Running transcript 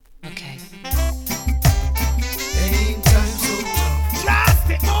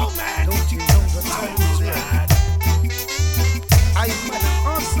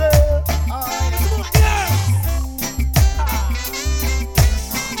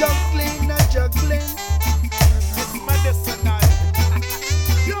juggling, it's medicinal.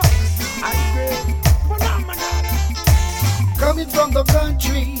 I agree. Phenomenal. Coming from the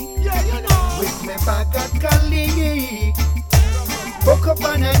country, yeah, you know, with me bag of colleague, woke up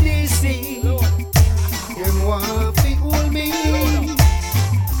on a DC, him want to hold me.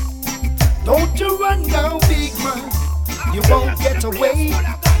 Don't you run now, big man, you won't get away,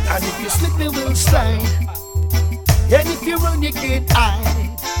 and if you slip you will slide, and if you run you can't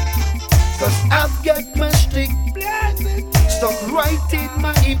hide, cause I've got my stick stuck right in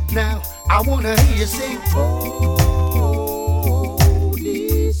my hip now. I wanna hear you say, oh,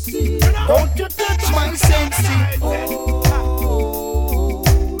 DC. Don't you touch my sensei. Oh,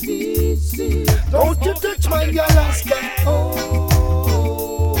 DC. Don't you touch my Alaska. Oh,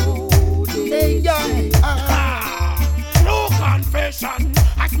 DC. No confession.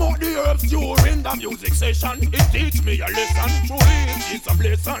 I smoke the herbs during the music session. It teach me a lesson. Truly it is a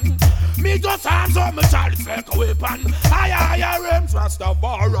blessing. Me just hands up my child fake a weapon. I rims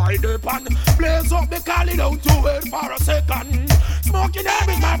Rastafari depend. Blaze up the Cali down to it for a second. Smoking herb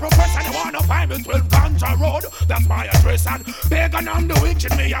is my profession. You wanna find me 12 Ganja Road? That's my address. And pagan on the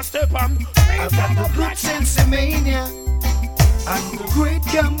wicked me a step on. I've got the good Sensimania and the great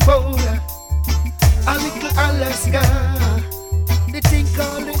Cambodia, a little Alaska, the thing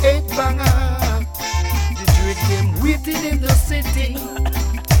called the head banger. The drink them waiting in the city.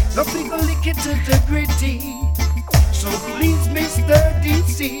 No people lick it to the gritty. So please, Mr.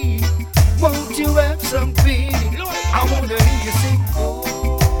 DC, won't you have some pity? I wanna hear you sing. Oh,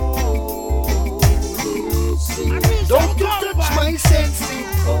 DC. Don't you touch my sensei.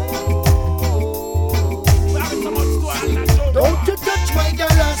 Oh, don't you touch my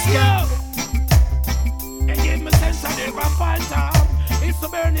Alaska. It give me sense I never falter. It's the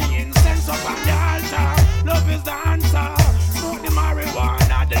burning incense up on the altar. Love is the answer. Smoke the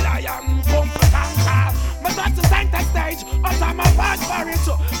marijuana, the lion, pump a tanker. But that's the center stage, but I'm a bad for it.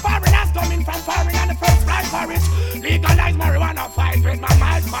 Foreigners coming from foreign and the first fly for it. Legalize marijuana, fight with my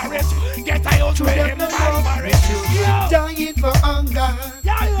mind for it. Get a out with him, fight for it. Dying for hunger,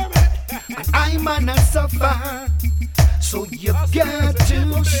 and I'm gonna suffer. So you've got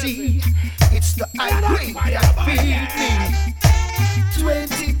to see, it's the high grade that feed me.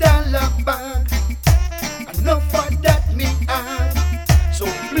 $20 bag, enough for that me have. So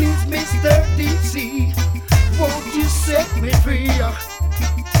please, Mr. DC, won't you set me free?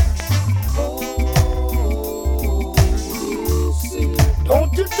 Oh, DC.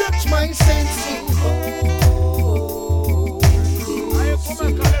 Don't you touch my sensei. Oh, DC.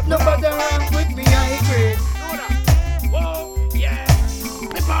 Nobody around with me, I agree. Whoa, yeah,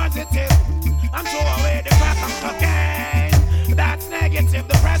 be positive. I'm sure away the crack of cocaine. That's negative.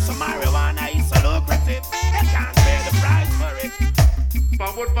 The price of marijuana is so lucrative. They can't pay the price for it.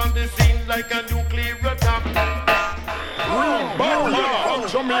 Forward from the scene like a nuclear attack. From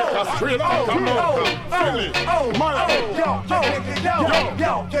Jamaica, straight out of America, Philly, Miami,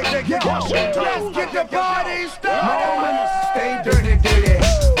 let's get the party started. Stay dirty, dirty.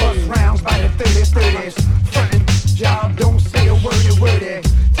 Bust rounds by the 30s. Frontin', y'all don't say a wordy.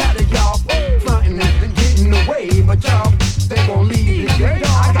 Tired of y'all frontin' and getting away, but y'all, they gon' leave this day.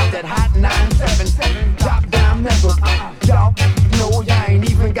 I got that hot 977, drop down never. Y'all know y'all ain't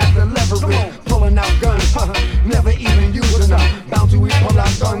even got the leverage. Pulling out guns, never even using them. Bound to we pull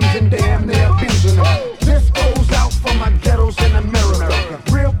out guns and damn near abusing them. This goes out for my ghettos in America.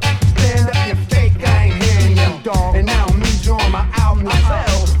 Real stand up, you fake, I ain't hearing you. And now me drawing my album to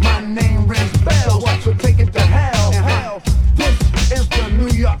sell. My name rings bells, so take it to hell. This is the New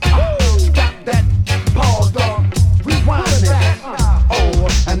York. Stop that, pause, dog. Rewind that. Oh,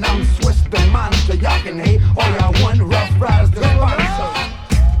 and I'm Swiss the monster. Y'all can hate all y'all want. Rough Riders the sponsor.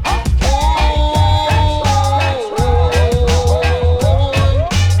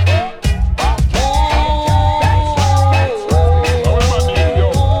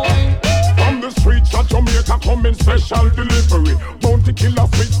 Coming special delivery. Bounty killer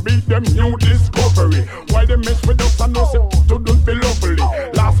fish beat them new discovery. Why they mess with us and us couldn't be lovely.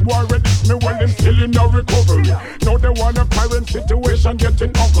 Last war ready me while them still in the recovery. Now they want a current situation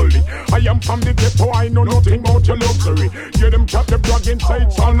getting ugly. I am from the ghetto, I know nothing about your luxury. Hear them chat the brag inside,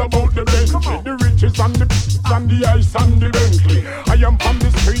 it's all about the Bentley. The riches and the ice and the Bentley. I am from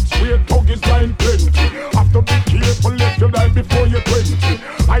the streets where thug is lying plenty. Have to be careful if you die before you're 20.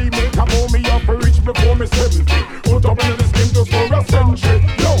 I make a mommy up rich before me 70. Put up in the skin just for a century.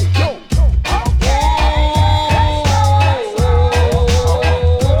 Yo, yo.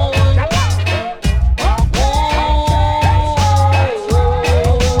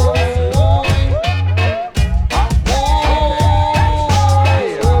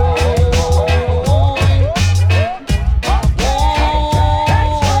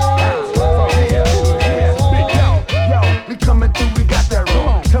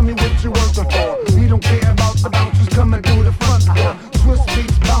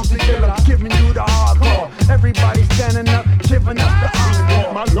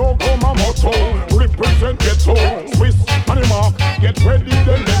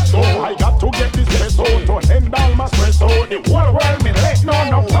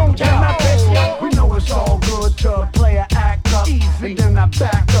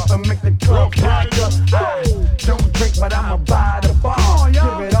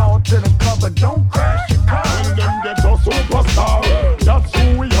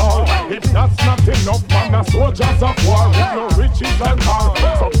 a soldiers of war with no riches and power.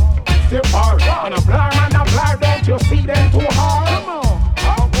 So stay far, and a blind man a blind, don't you see them too hard? Come on.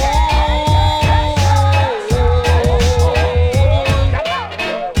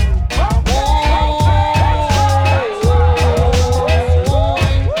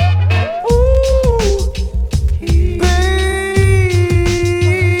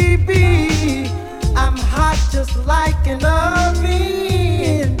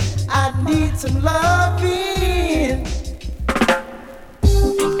 Some loving.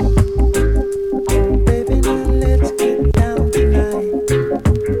 Baby, now let's get down tonight.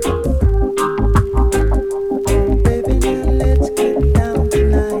 Baby, now let's get down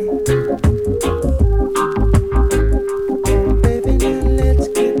tonight. Baby, now let's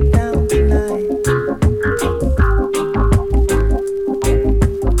get down tonight.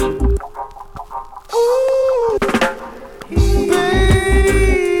 Ooh,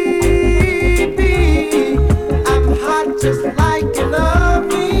 just like you love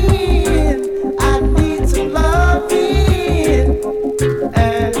me, I need some loving,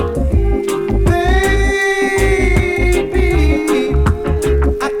 and baby,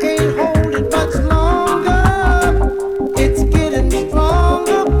 I can't hold it much longer. It's getting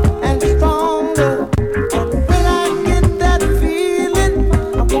stronger and stronger, and when I get that feeling,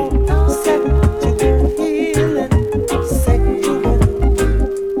 I want sexual healing, sexual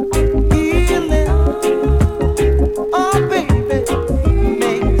healing. Oh, baby,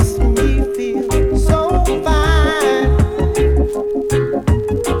 makes me feel so fine.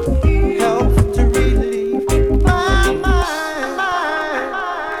 Helps to relieve my mind.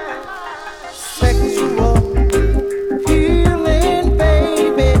 Sexual healing,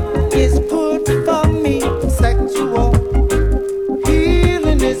 baby, is good for me. Sexual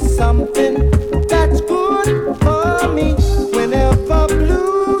healing is something that's good for me. Whenever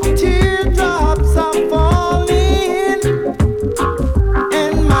blue teardrops are falling,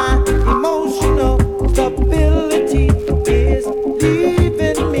 and my emotional stability is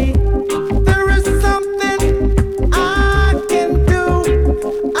leaving me, there is something I can do.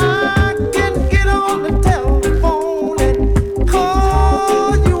 I can get on the telephone and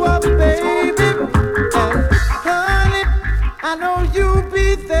call you up, baby. And honey, I know you'll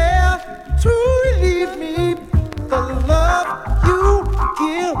be there to relieve me. The love you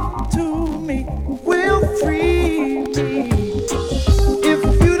give to me will free me. If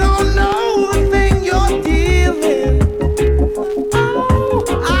you don't know the thing you're dealing, oh,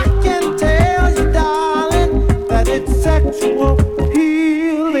 I can tell you, darling, that it's sexual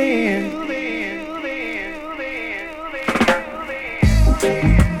healing.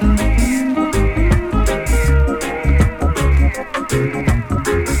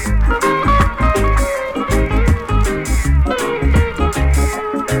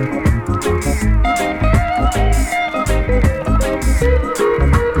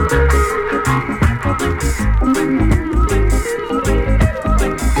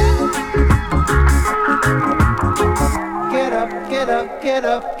 Get up, get up, get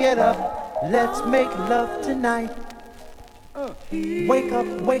up, get up. Let's make love tonight. Wake up,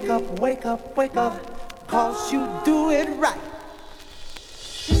 wake up, wake up, wake up, 'cause you do it right.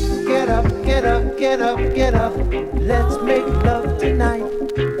 Get up, get up, get up, get up. Let's make love tonight.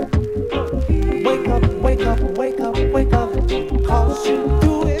 Wake up, wake up, wake up, wake up, 'cause you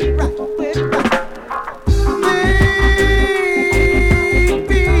do it right.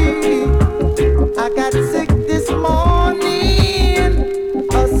 Baby, I got sick this morning.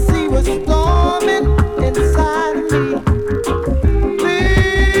 A sea was storming inside of me.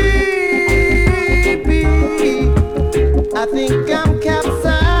 Baby, I think I'm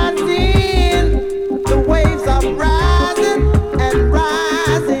capsizing. The waves are rising and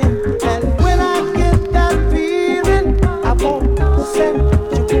rising, and when I get that feeling, I want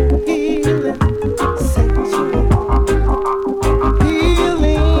sexual healing. Sexual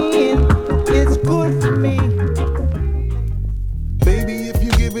healing is good for me. Baby, if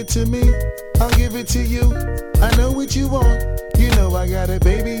you give it to me, I'll give it to you. I know what you want, you know I got it.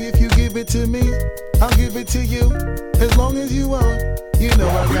 Baby, if you give it to me, I'll give it to you. As long as you want, you know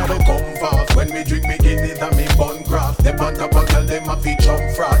I got it. Come fast when me drink me Guinness and me bun grass. Step on top and tell them I fi jump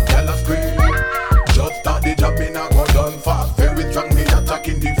frat. Tell a scream. Just start the job, me nah go done fast. Very strong, me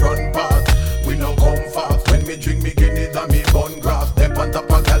attacking the front part. We no come fast when me drink me Guinness and me bun grass. Step on top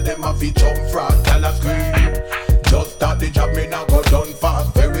and tell them I fi jump frat. Tell a scream. Just start the job, me nah go done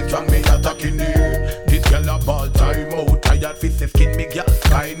fast. Very strong, me attacking the. This girl a ball time out. Tired fi say skin me girl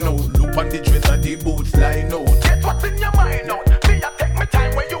sky now. Look on the dress and the boots line out. Get what's in your mind out. Me a take me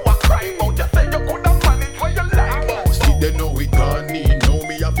time when you a cry out. You say you coulda manage when you like out. See they know we gone in. Know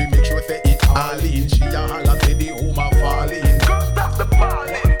me a fi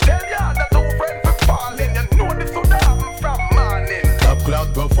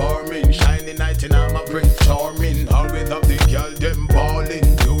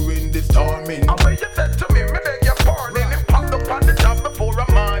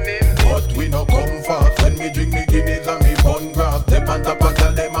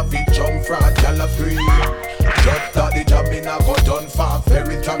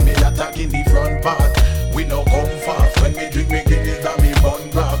Very strong, me attack in the front part. We no come fast. When me drink me Guinness and me bun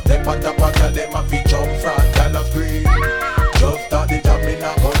grab. Them pat a pat a them a fi jump frat. Y'all a scream. Just start the job, me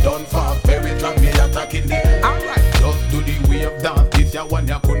now go done fast. Very strong, me attack in the alright. Just do the wave dance. This ya one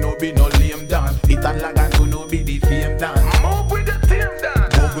ya could no be no lame dance. It a lag and could no be the same dance. Move with the same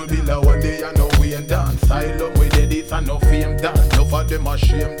dance. Google be the one day and no way dance. Silent with the this and no fame dance. No for them a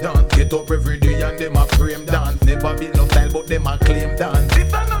shame dance. Get up every day and them a frame dance. Never be no style but them a claim dance.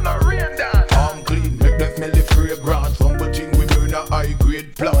 This a no rain dance. Arm clean, make them smell the fragrance. Humble thing we burn a high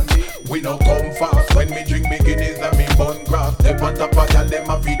grade plant. We no come fast when me drink me Guinness and me bun grass. They pat a pat and them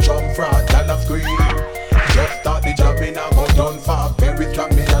a fi jump frat. Y'all a scream. Just start the job, me now go done fast. Very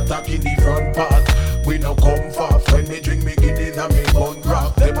strong, me attack in the front part. We no come fast when me drink me Guinness and me bun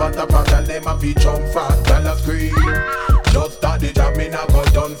grass. They pat a pat and them a fi jump fast. Y'all a scream. Just start the job, me now go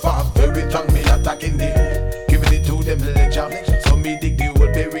done fast. Very strong, me attack in the. Giving it to them ledger. So me dig the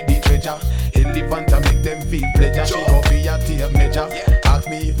wood, bury the treasure. Elephant and make them feel pleasure. She go be a tape measure. Ask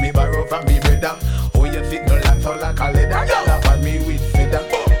me if me borrow from me brother. Oh, you think no land so like a leather. Y'all have had me with feather.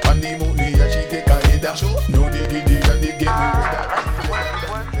 On the moon here she take a header. No diggy dig and they get me weather.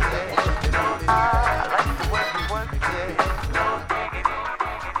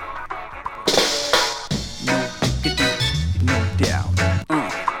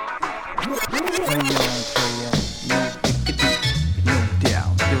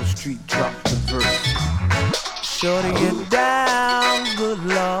 Shorty get down, good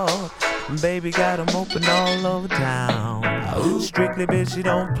lord. Baby got 'em open all over town. Strictly bitch, she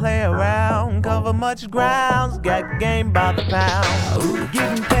don't play around. Cover much grounds, got game by the pound.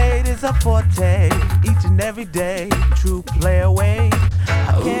 Getting paid is a forte, each and every day. True play away.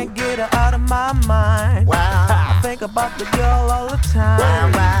 I can't get her out of my mind. I think about the girl all the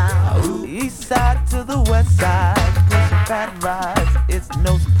time. East side to the west side, pushing fat rides, it's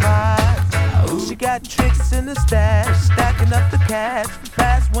no surprise. She got tricks in the stash, stacking up the cash,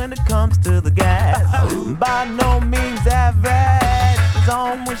 fast when it comes to the gas. By no means average, it's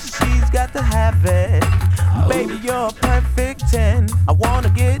on when she's got to have it. Baby, you're a perfect 10, I wanna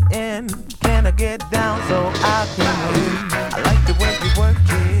get in. Can I get down so I can win? I like the way you work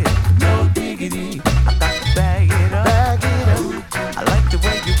it, no diggity. I got to bag it up, I like the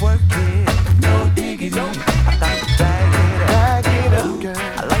way you work it, no diggity. I got to bag it up, girl.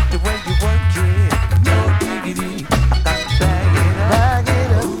 I like the way you work it, no diggity. I got to bag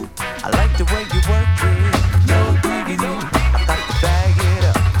it up, I like the way you work it, no diggity. I got to bag it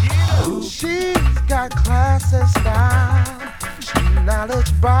up. She's got class and style,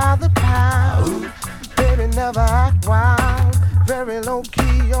 knowledge by the pound. Baby never act wild, very low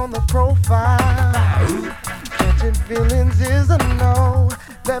key on the profile. Catching feelings is a no,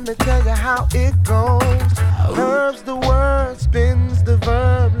 let me tell you how it goes. Curves the word, spins the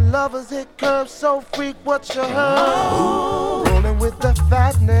verb. Lovers hit curves so freak what you heard. Rolling with the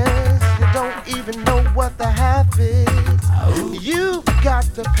fatness, you don't even know what the half is. You've got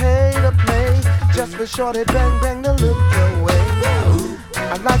to pay to play, just for shorty bang bang to look your way.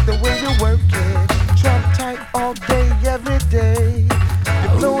 I like the way you work it, trap tight all day, every day.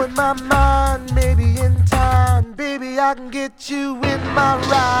 You're blowing my mind, maybe in time, baby I can get you in my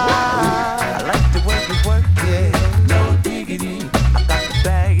ride. I like the way you work it, no diggity. I got to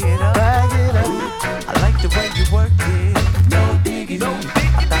bag it up, I like the way you work it, no diggity.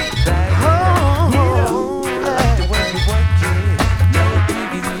 I got to bag it up, I like the way you work it, no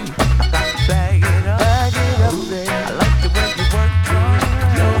diggity. I got to bag it up, I like the way you work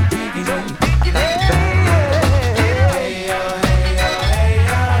it, no diggity. I got to bag it up.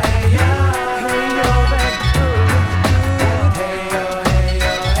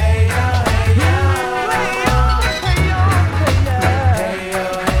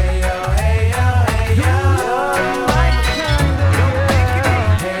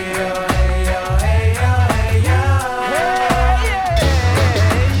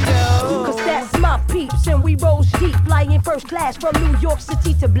 First class from New York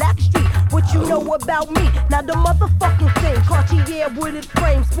City to Blackstreet. What you know about me? Now the motherfucking thing. Cartier wooded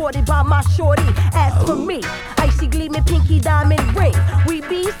frame sported by my shorty. As for me, icy gleaming pinky diamond ring. We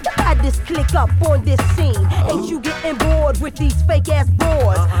bees divide this click up on this scene. Ain't you getting bored with these fake ass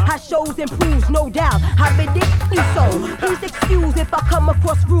broads? How shows improves, no doubt. I've been digging so. Please excuse if I come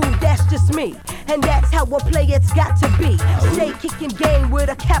across rude. That's just me, and that's how a play it's got to be. Stay kicking game with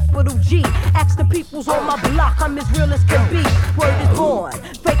a capital G. Ask the peoples on my block, I'm as real as can be. Word is born,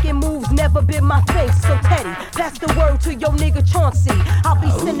 faking moves never been my thing. So Teddy, pass the word to your nigga Chauncey. I'll be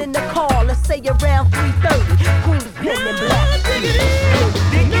sending the call, let's say around 3:30. Queen Pen and Black.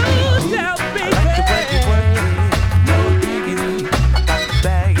 No doubt, baby. I like the way you work it, no diggity. I got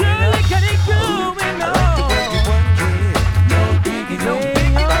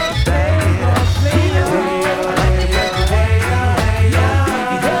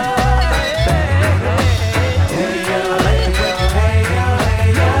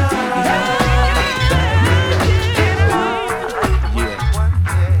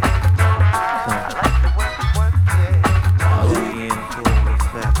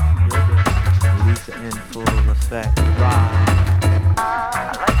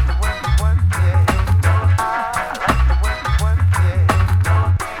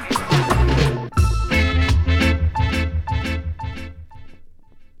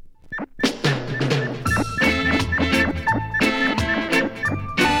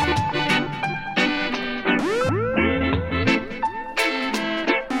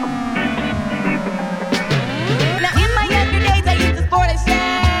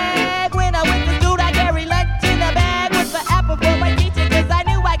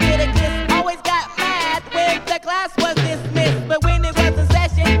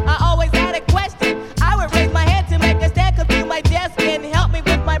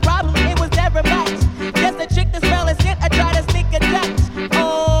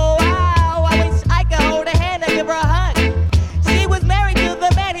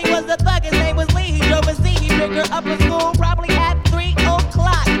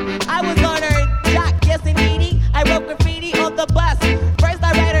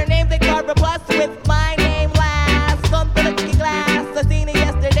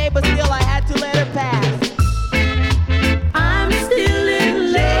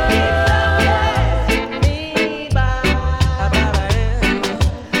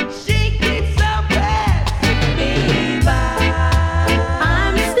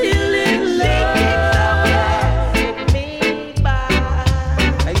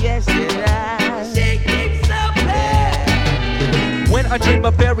dream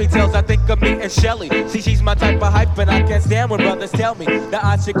of fairy tales, I think of me and Shelly. See, she's my type of hype, and I can't stand when brothers tell me that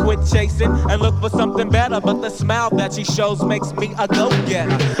I should quit chasing and look for something better. But the smile that she shows makes me a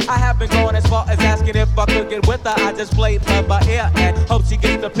go-getter. I haven't gone as far as asking if I could get with her. I just played her by ear and hope she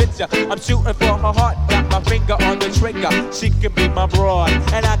gets the picture. I'm shooting for her heart, got my finger on the trigger. She can be my broad,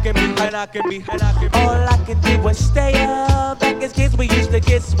 and I can be. All I can do is stay up. Back as kids, we used to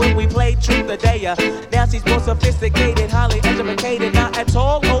kiss when we played Truth or Dare. Now she's more sophisticated, highly educated, not at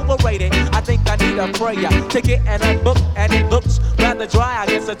all overrated. I think I need a prayer to get in a book, and it looks rather dry. I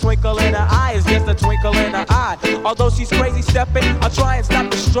guess a twinkle in her eye is just a twinkle in her eye. Although she's crazy stepping, I'll try and stop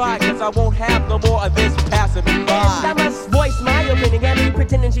the stride, cause I won't have no more of this passing me by. And I must voice my opinion, and me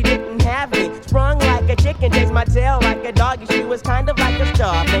pretending she didn't have me. Sprung like a chicken, chased my tail like a doggy. She was kind of like a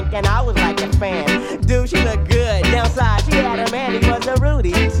star, thinking I was like a fan. Dude, she looked good. Downside, she had a man, he was a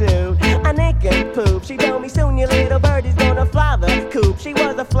Rudy too. A nick and poop. She told me soon your little bird is gonna fly the coop. She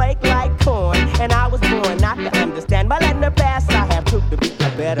was a flake like corn, and I was born not to understand. By letting her pass, I have proof to be a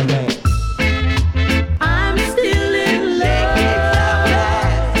better man. I'm still in love.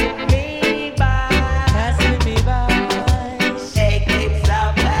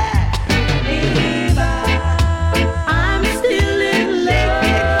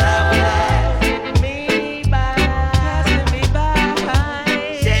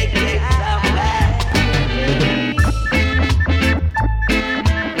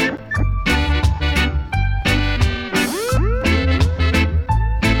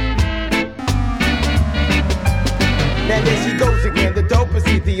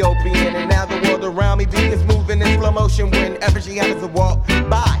 Ethiopian, and now the world around me begins moving in slow motion whenever she happens to walk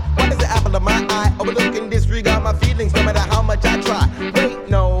by. Why does the apple of my eye overlook and disregard my feelings no matter how much I try? Wait,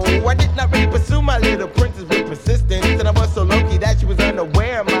 no, I did not really pursue my little princess with persistence, and I was so low-key that she was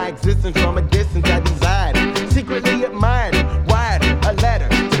unaware of my existence. From a distance I desired her, secretly admired her, wired her a letter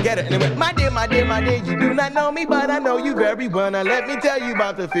to get her, and it went, my dear, my dear, my dear, you do not know me, but I know you very well. Now let me tell you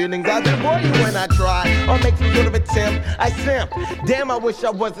about the feelings I feel for you when I try or make some sort of attempt. I simp. Damn, I wish I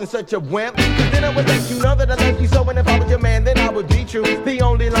wasn't such a wimp, cause then I would let you know that I love you so, and if I was your man, then I would be true. The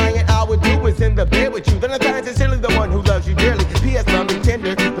only lying I would do is in the bed with you. Then I find sincerely the one who loves you dearly. P.S. love me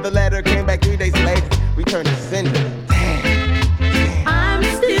tender, but the letter came back 3 days later. Returned to sender. Damn. I'm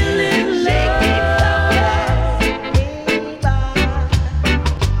still in love.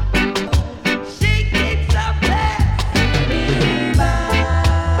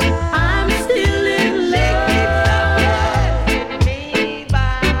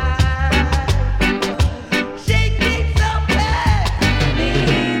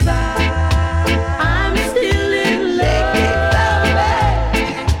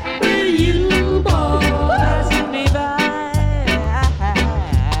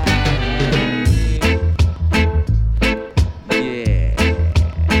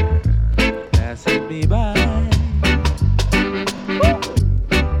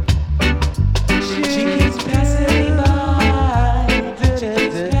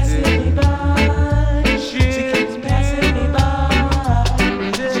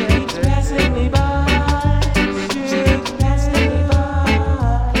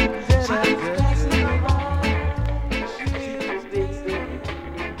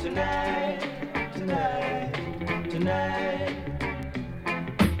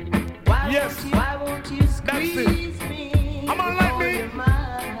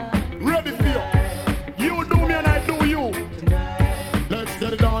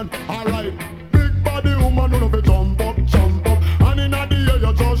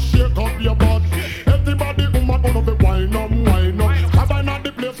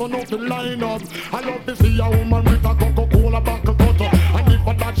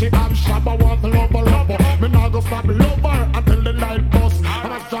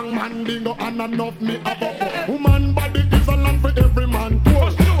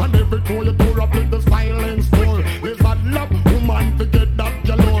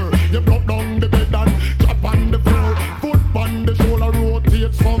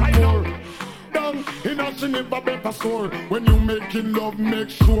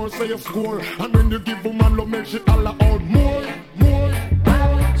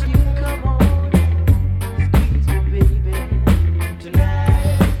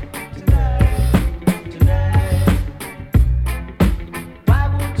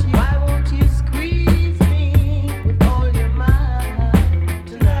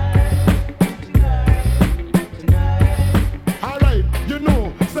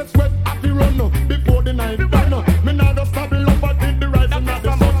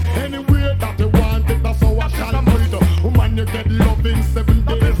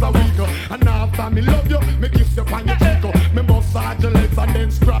 Me love you, me kiss you on your cheek. Me bust out your legs and and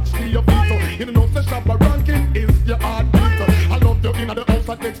then scratch to your feet. You know, say Shabba ranking is your heartbeat. I love you in the house,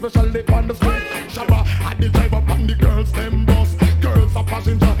 I take especially on the street. Shabba at the drive up and the girls them bus. Girls are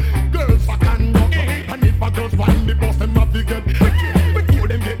passenger, girls are conductor. And if a girls find the bus, them have to get before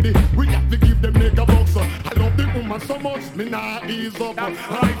them get the, we have to give them nigga box. I love the woman so much, me nah ease up.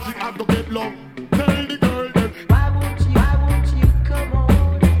 Right, she have to get love. Tell the girl that why won't you come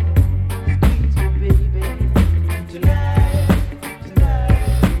on, squeeze me, baby, tonight.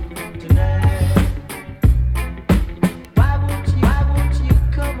 Why won't you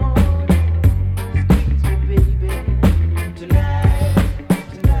come on, squeeze me, baby, tonight.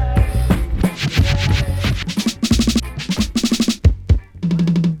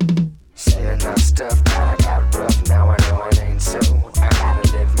 Say enough stuff that I got rough, now I know it ain't so. I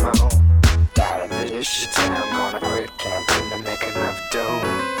gotta live my own. Tired of this shit, so I'm gonna quit. Can't seem to make enough dough.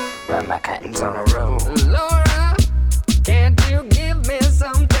 Run my curtains on a roll. Laura, can't you give me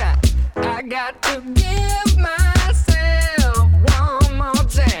some time? I got to give myself one more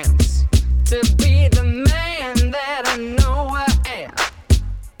chance to be the man that I know I am.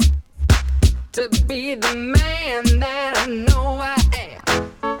 To be the man that I know I am.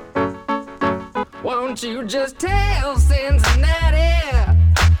 Won't you just tell Cincinnati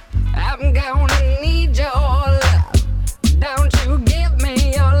I'm gonna need your love? Don't you give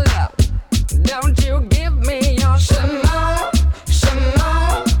me your love? Don't you give me your Shimon,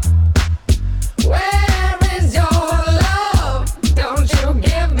 Shimon? Where is your love? Don't you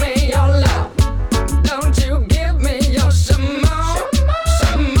give me your love? Don't you give me your Shimon,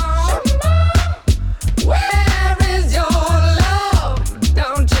 Shimon? Where is your love?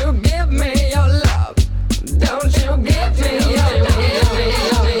 Don't you give me your love? Don't you give me your love?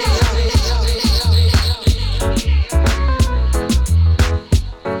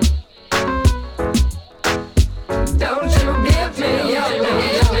 Don't you give me your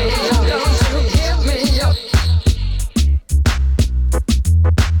love? Don't you give me your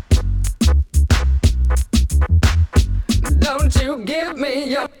Don't you give me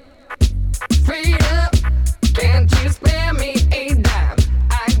your freedom? Can't you spare me a dime?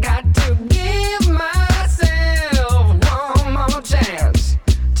 I got to give myself one more chance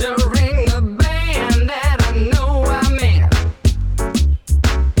to ring the band that I know I'm in.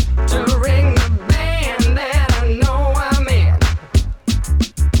 To ring the band that I know I'm in.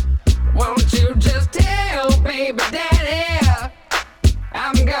 Won't you just tell baby daddy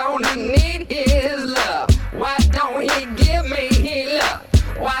I'm gonna need his love? Why don't he give me his love?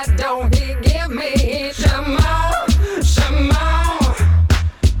 Why don't he give me his Shimon, Shimon?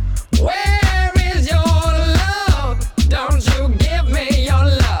 Where is your love? Don't you give me your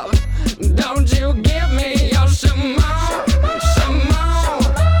love? Don't you give me your Shimon, Shimon?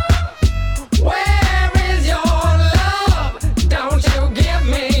 Where is your love? Don't you give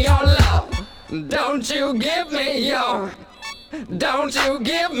me your love? Don't you give me your Don't you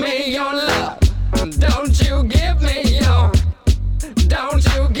give me your love? Don't you give me your Don't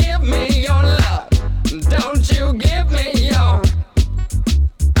you give me your love? Don't you give me your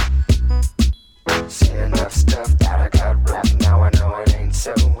Say enough stuff that I got rough, now I know it ain't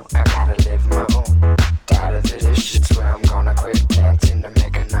so. I gotta live my own. Tired of this shit, swear I'm gonna quit. Can't seem to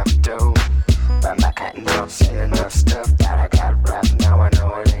make enough dough. Run my curtains up. Say enough stuff that I got rough, now I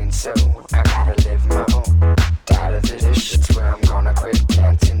know it ain't so. I gotta live my own. Tired of this shit, swear I'm gonna quit.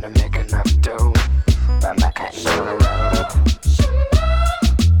 Can't seem to make enough dough. Run my curtains on a roll.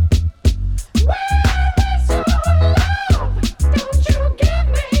 Don't you give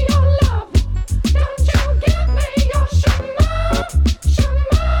me your love? Don't you give me your Shimon,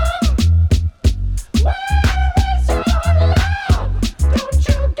 Shimon? Where is your love? Don't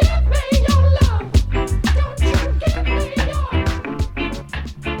you give me your love? Don't you give me your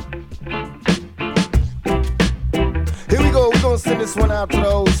Here we go, we're gonna send this one out to the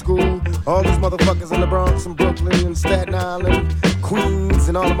old school. All these motherfuckers in the Bronx and Brooklyn and Staten Island, Queens,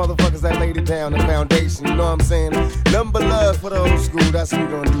 and all the motherfuckers that laid it down, the foundation, you know what I'm saying? Number love for the old school, that's what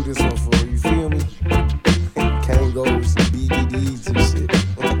we're gonna do this one for, you feel me? Kangos and BDDs and shit.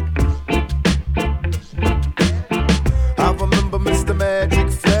 I remember Mr. Magic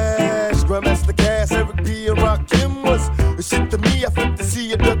Flash, Grandmaster Cass, Eric B. and Rakim was the shit to me. I flipped to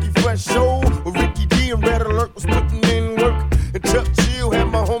see a Dougie Fresh show with Ricky D and Red Alert was putting in work. And Chuck Chill had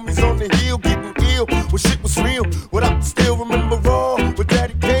my homies on the hill getting ill when shit was real. What I still remember raw with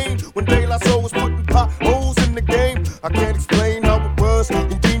Daddy Kane when De La Soul was putting potholes in the game. I can't explain how it was. And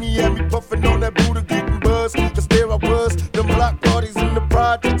Beanie had me puffing on that Buddha, getting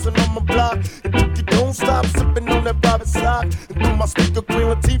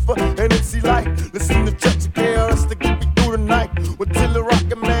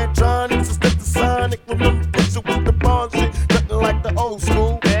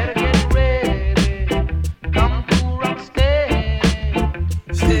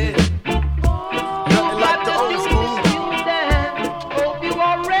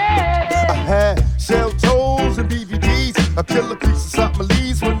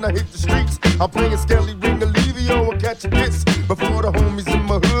I'm playing Skelly Ring Olivio and catch a diss. Before the homies in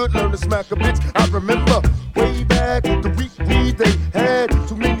my hood learn to smack a bitch. I remember way back the week they had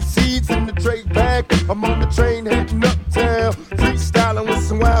too many seeds in the trade bag. I'm on the train heading uptown, freestyling with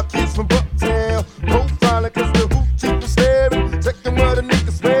some wild kids from Bucktown. Profiling cause the hoochie was staring, checking what a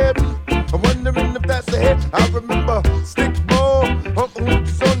nigga's wearing. I'm wondering if that's ahead. I remember stick ball, Uncle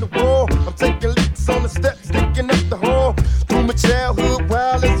Hoochie's on the wall. I'm taking leaks on the steps, sticking up the hall. Through my childhood,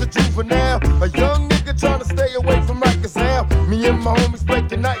 wild as a juvenile. A young nigga trying to stay away from Rikers now. Me and my homies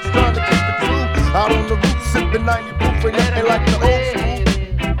breaking nights, trying to keep the crew out on the roof, sipping 90 proof, and nothing like the old school.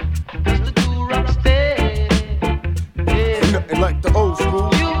 Just to do rock steady. Ain't nothing like the old school.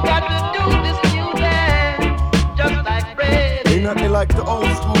 You got to do this new dance, just like Fred. Ain't nothing like the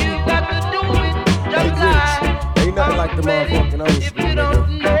old school. You got to do it just like. Ain't nothing like the motherfucking old school,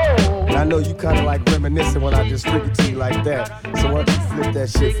 nigga. And I know you kinda like reminiscing when I just freak it to you like that. So why don't you flip that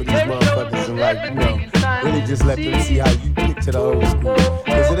shit for these motherfuckers and like, you know, really just let them see how you picture the old school.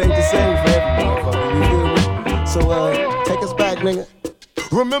 Cause it ain't the same for every motherfucker, you feel me? So take us back, nigga.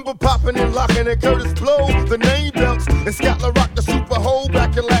 Remember popping and locking and Curtis Blow, the name belts, and Scotland rocked the super hole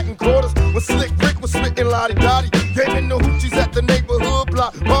back in Latin quarters. When Slick Rick was spitting Lottie Dottie, gaming the hoochies at the neighborhood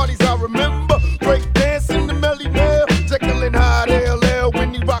block parties. I remember break dancing the Melly Mel, Jekyll and Hyde LL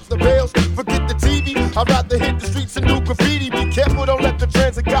when he rocked the bells. Forget the TV, I'd rather hit the streets and do graffiti. Be careful, don't let the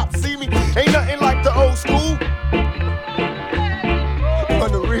transit cops see me. Ain't nothing like the old school. On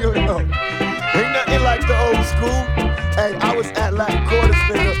the real, no. Ain't nothing like the old school. Hey, I was at Latin Quarters,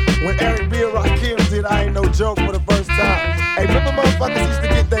 nigga, when Eric B. and Rakim did I Ain't No Joke for the first time. Hey, remember motherfuckers used to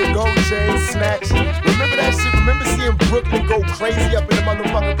get their gold chains snatched? Remember that shit? Remember seeing Brooklyn go crazy up in the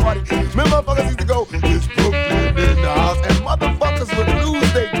motherfucking party? Remember motherfuckers used to go, it's Brooklyn in the house, and motherfuckers would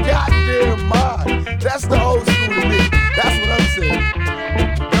lose their goddamn mind. That's the old school to me. That's what I'm saying.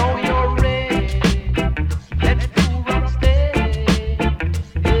 Know you're ready. Let's do rock steady.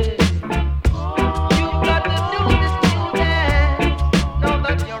 You got to do this new dance. Know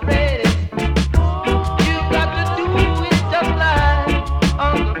that you're ready. You got to do it just like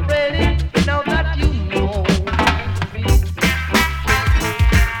Uncle Freddie. Now that you know.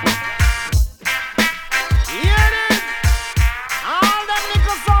 Hear it? All them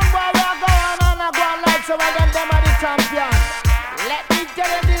niggas song boy we are going on and go on like so again them are the champion. Let me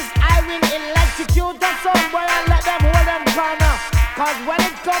tell you this, I will electrocute the song boy and let them hold them corner. Cause when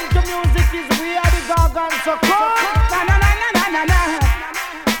it comes to music is we are the gargons, so come. Na na na na na na na.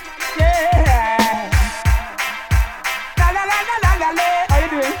 Yeah. La la la la la la la. How you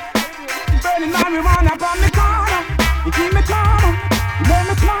doing? Burning marijuana from the corner. You keep me calm, you make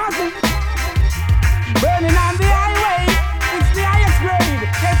me smarter. Burning on the highway, it's the highest grade.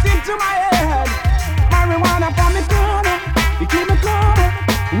 Gets into my head. Marijuana from the corner. You keep me calm,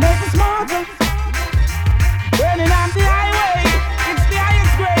 you make me smarter. Burning on the highway, it's the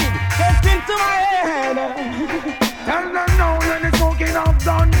highest grade. Gets into my head. Tell them now when the smoking of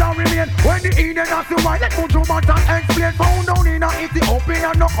done remain. When the Eden has to white, let put your button explain. Found down in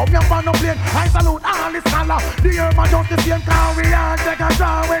Ethiopia, no come here for no plane. I salute all the scholar. The herb are just the same car. We all take a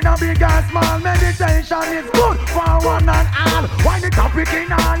draw with a big and small. Meditation is good for one and all. Why the topic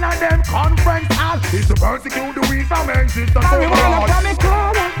in all of them conference hall is to persecute the weak from existence for Marijuana all. from the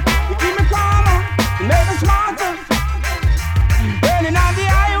corner. You keep me calmer, you make me smarter. Burning on the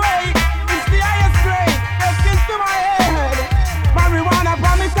highway, it's the highest grade. Gets into my head. Marijuana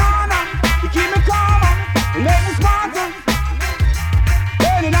from the corner. You keep me calmer, you make me smarter.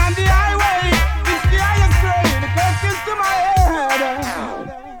 Burning on the highway, it's the highest grade. Gets into my head.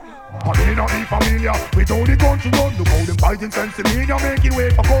 I may not be familiar with how the country run. Look how them fighting Pennsylvania, making way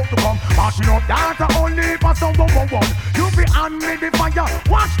for coke to come. Mashing up data only for some one. You be hand me the fire,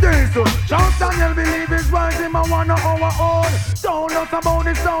 watch this. Charles Daniel believe his words in my one of our own. Don't know about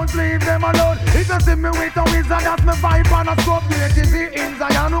the sounds, leave them alone. If you see me with a wizard, that's my vibe and a scope. Creativity in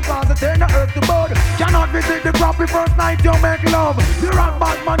Zion who cause the turn the earth to bud. Cannot visit the crop the first night you make love. The rock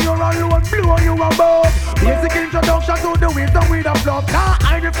Batman, you're alone, blow you above. Basic introduction to the wisdom with a fluff. Now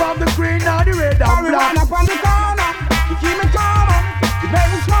hide it from the green and the red and black. Marijuana from the corner. You keep me calmer, you make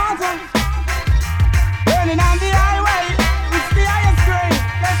me smarter. Burning on the highway, it's the highest grade.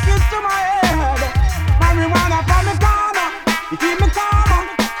 Gets into my head. Marijuana from the corner. You keep me calmer,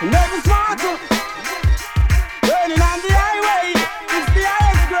 you make me smarter. Burning on the highway, it's the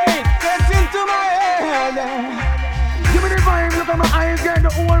highest grade. Gets into my head. Give me the vibe, look at my eyes, get the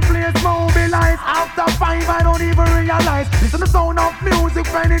whole place moving. lies. After 5 I don't even realize. Listen to the sound of music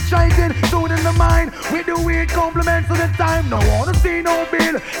penetrating, soothing the mind. We do it compliments of the time. No wanna see no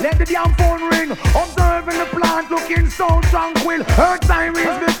bill. Let the damn phone ring. Observing the plant looking so tranquil. Heard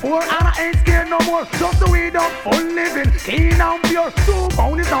sirens before and I ain't scared no more. Just the weed up full living, clean and pure. 2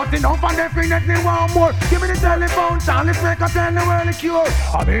 pounds is not enough and definitely want more. Give me the telephone, Charlie make a tell the world a cure.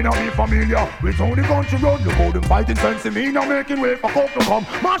 I may not be familiar with how the country run. Look how them fighting sense in me now making way for coke to come.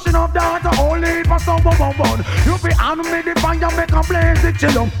 Mashing up dance only for some bum. You be on me the fire make a blaze it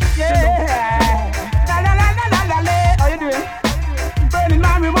chill 'em. Yeah. La la la la la la la. How you doing? Burning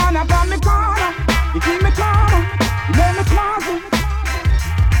marijuana from me corner. You keep me calm. You make me smart.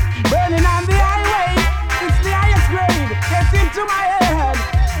 Burning on the highway. It's the highest grade. Gets into my head.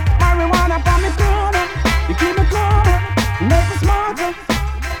 Marijuana from me corner. You keep me calm. You make me smart.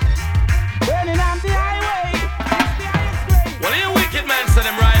 Burning on the highway. It's the highest grade. Well, you wicked man, so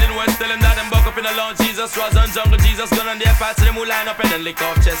them riding west, tell them that them buck up in the Lord Jesus, was on jungle Jesus, gun on their parts, them who line up and then lick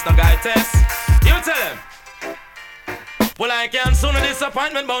off chest, no guy test. You tell them. Well, I can't soon a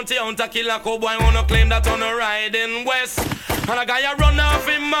disappointment bounty hunter killer cowboy wanna claim that on a riding west. And a guy a run off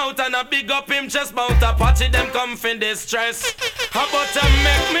him mouth and a big up him chest bout a patchy them come fin distress. How about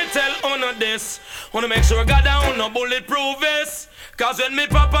make me tell on this? Wanna make sure God down no bulletproof vest. Cause when me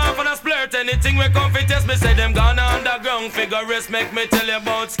pop off and a splurt, anything we come fi test, me say them gone underground. Figure rest, make me tell you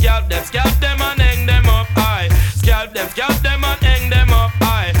about scalp them and hang them up high. Scalp them and hang them up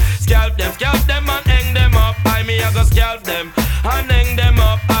high. Scalp them and hang them up high. Me I go scalp them and hang them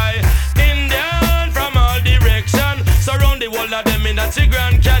up high. Indian from all direction, surround the whole of them in the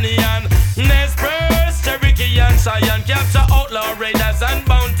Grand Canyon. Nez Perce, Cherokee and Cheyenne, capture outlaw raiders and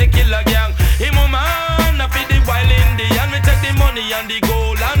bounty killer gang. Him a man, I feed the wild Indian. Me take the money and the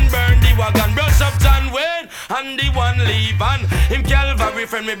gold and burn the wagon. Brush up John Wayne and the one leave and him Calvary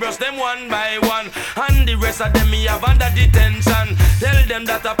friend me brush them one by one. And the rest of them me have under detention. Tell them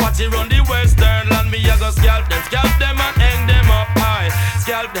that a party run the western land. Me a go scalp them and hang them up high.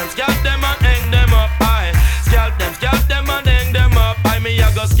 Scalp them and hang them up high. Scalp them and hang them up high. Me a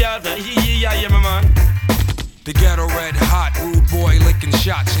go scalp them, yeah, my man. The ghetto red hot, rude boy licking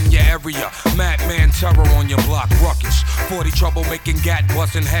shots in your area. Madman terror on your block, ruckus. 40 trouble making gat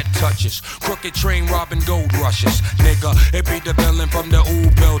busting head touches. Crooked train robbing gold rushes. Nigga, it be the villain from the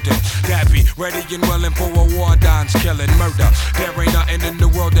old building. That be ready and willing for a war, Don's killing murder. There ain't nothing in the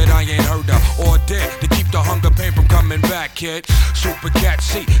world that I ain't heard of or dead to keep the hunger pain from coming back, kid. Super cat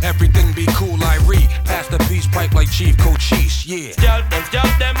see, everything be cool, I read. Pass the peace pipe like Chief Cochise, yeah. Scalp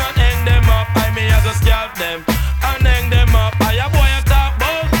them and hang them up. I may as a scalp them and hang them up. I a boy a talk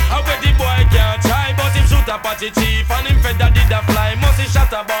bout, I where the boy can't try, but him shoot up at the chief and him feather did a fly. Must he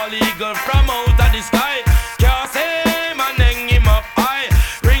shot a ball eagle from out of the sky. Can't say him and hang him up high.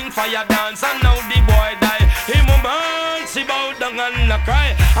 Ring fire dance and now the boy die. Him a man, she bow down and a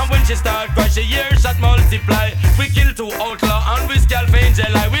cry. And when she start cry, she hear shot multiply. We kill 2 outlaw and we scalp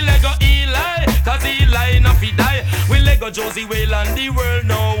Angel Eye. We let go Eli, cause Eli enough he die. We let go Josie Whale and the world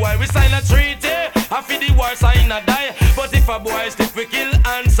know why. We sign a treaty, I feel the war sign a die. But if a boy slip we kill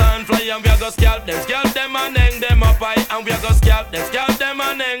ants and fly. And we a go scalp them and hang them up high. And we a go scalp them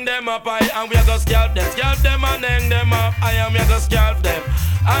and hang them up high. And we a go scalp them and hang them up high. And we a go scalp them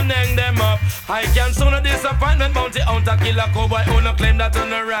and hang them up. I can soon a disappointment bounty hunter killer cowboy who no claim that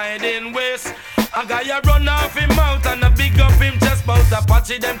on a riding waist. A guy a run off him mouth and a big up him chest bout a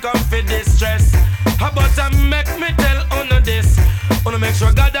patchy them come for distress. How about I make me tell on this? Wanna make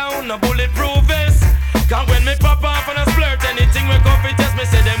sure God down no bulletproof vest. Cause when me pop off and a splurt, anything we come for test, me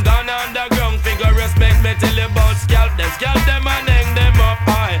say them gone underground. Figure respect me tell you about scalp them and hang them up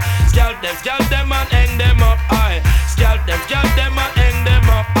high. Scalp them and hang them up high. Scalp them and hang them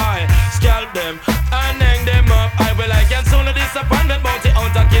up high. Scalp them and hang them up high. Well, I can soon a disappointment bounty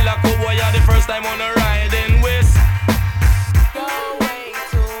hunter killer cowboy. Yeah, the first time on a riding west. You're way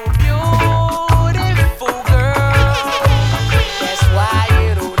too beautiful, girl. That's why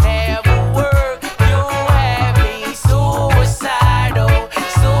it'll never work. You have me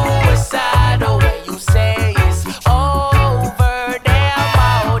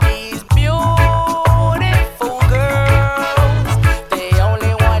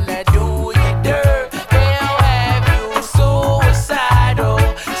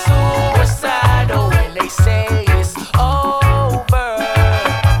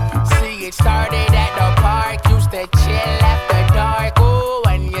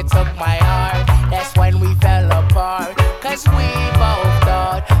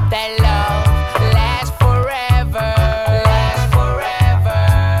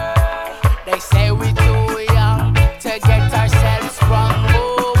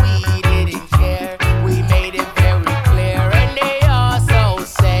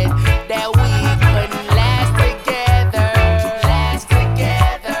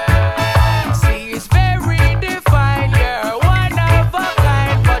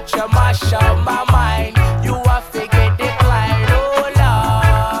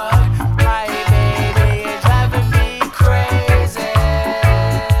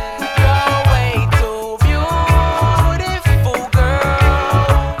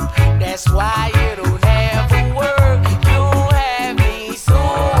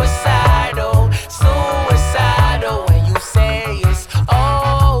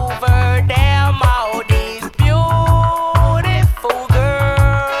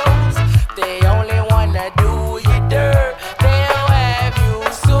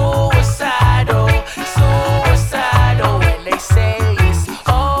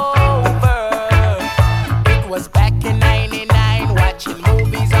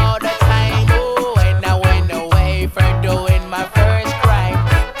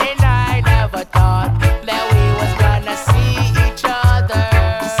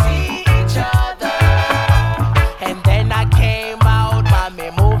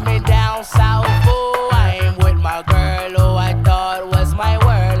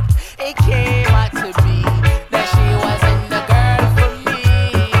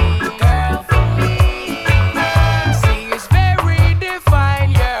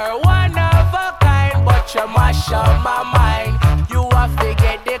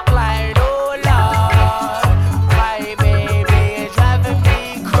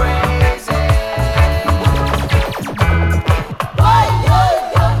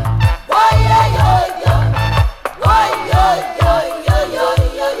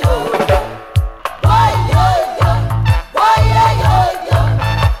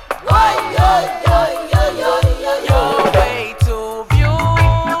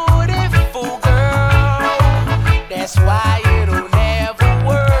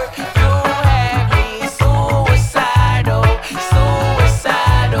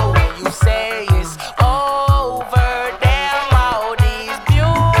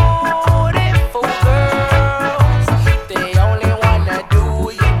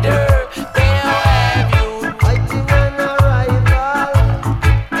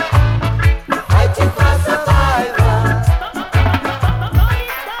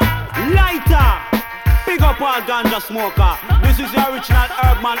ganja smoker. This is the original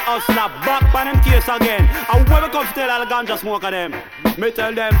Herb-man hustler. Back on him case again. And when we come to tell all the ganja smoker them, me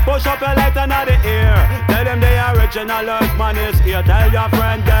tell them, push up your light under the ear. Tell them the original Earthman is here. Tell your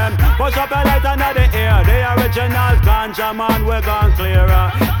friend them, push up your light under the ear. The original ganja man, we gone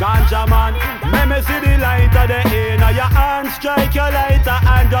clearer. Ganja man, let me see the light of the ear. Now your hand strike your lighter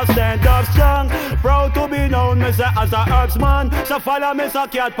and just stand up strong. Proud to be known, me say as a Herbsman. So follow me, so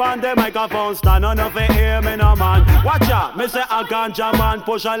cat pan the microphone stand on if you hear me no man. Watch out, me say a ganja man,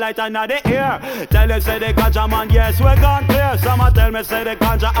 push a light under the ear. Tell them say the ganja man, yes we gone clear. Some a tell me say the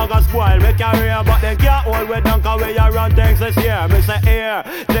ganja a go spoil me career, but they can't hold we down 'cause we a run things this year. Me say here,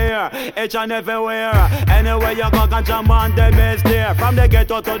 there, each and everywhere. Anywhere you go, ganja man them is there. From the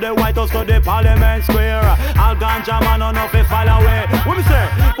ghetto to the White House to the Parliament Square. All ganja man on off it follow away. What me say?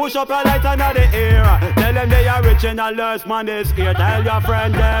 Push up your light under the ear. Tell them the original Earthman is here. Tell your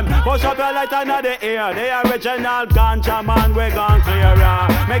friend them. Push up your light under the ear. The original ganja man we gone clearer.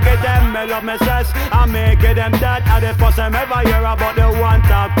 Make it them me love me says and make it them that. And the first time ever hear about the one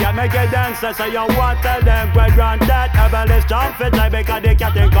top cat. Make it them say so you want tell them brethren that herbalist jump fit like because they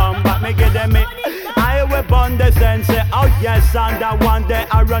can't come back. Make it them me. I will burn the sense. Oh yes, and that one day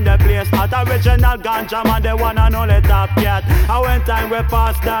I run the place. At original ganja man, the one and only top cat. And when time we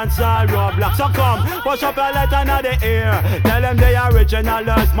pass dance all roadblocks. So come, push up your light under the ear. Tell them the original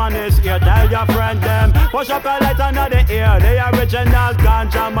Earthman is here. Tell your friend them. Push up your light under the ear. The original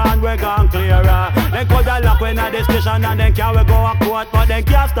ganja man, we gone clearer. Then could the lock when at the station and then can we go a court. But then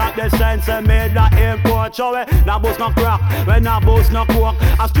can't stop the sense and made the import. So we now boost no crack, we now boost no coke.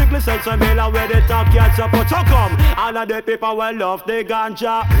 I strictly sense and made away the top cat support. So come, all of the people will love the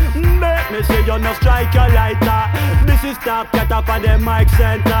ganja. Make me see you no strike your lighter. This is top cat up at the mic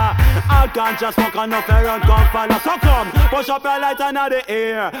center. All ganja smoke enough around come follow. So come, push up your light under the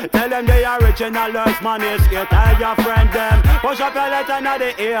ear. Tell them the original Earthman is here. Tell your friend them. Push up your light under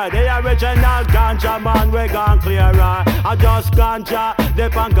the ear. The original ganja man we gone clearer. I just ganja,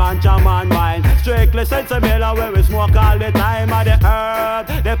 dip on ganja man mind. Strictly sensible where we smoke all the time. Of the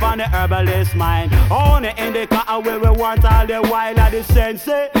herb, dip on the herbalist mind. Only indica where we want all the while. Of the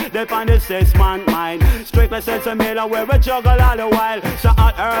sensei, dip on the 6 man mind. Strictly sensible where we juggle all the while. So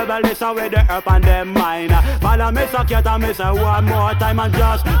all herbalist with the herb on them mind. Follow me so cat and me say one more time and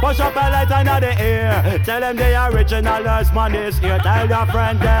just push up a light under the ear. Tell them the original Earthman is here. Tell your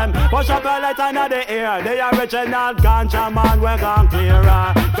friend them. Push up a light under the ear. The original ganja man we gone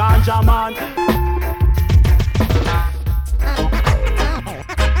clearer. Ganja man.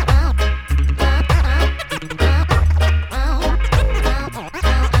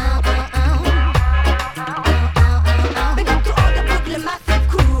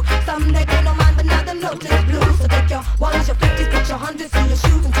 Once your 50s, put your 100s, so you're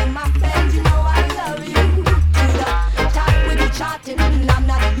shooting to my friends. You know I love you. To the top with the charting. I'm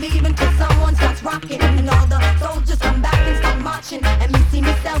not leaving till someone starts rocking. And all the soldiers come back and start marching. And me see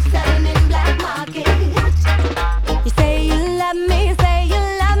myself selling in black market. You say you love me,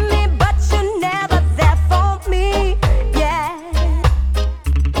 but you're never there for me. Yeah.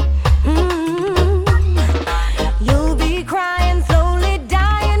 You'll be crying, slowly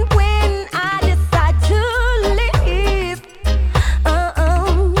dying when I decide to leave.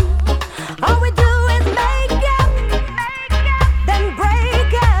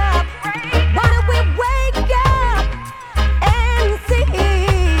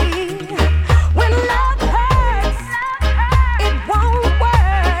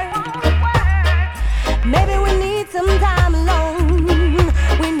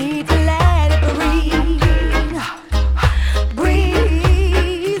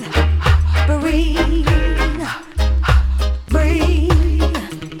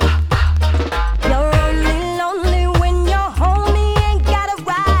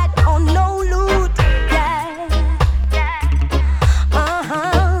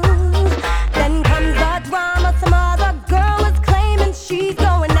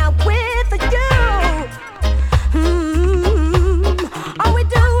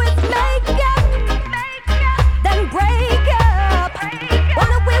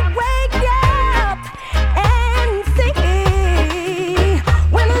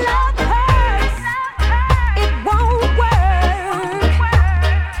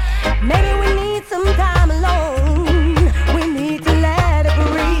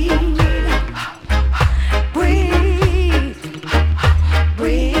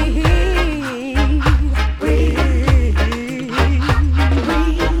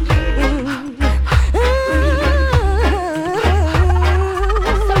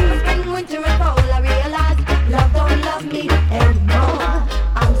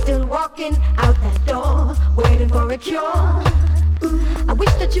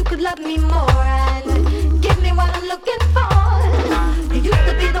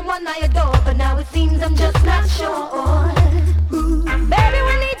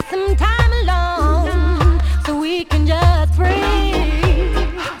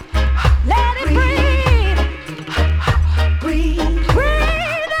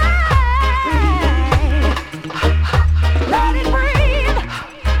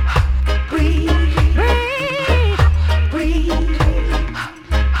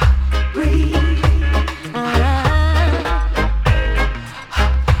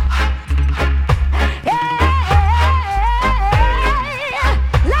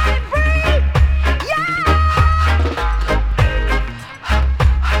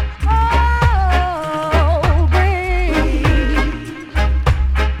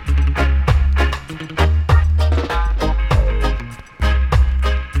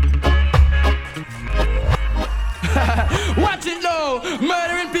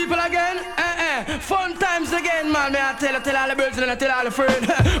 I tell all the birds and I tell all the friends.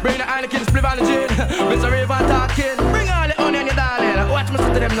 Bring the Heineken, split on the gin. Mr. Raven talking. Bring all the honey and your darling. Watch me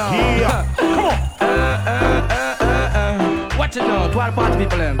sit to them now. Yeah, come on. Watch it now, to all the party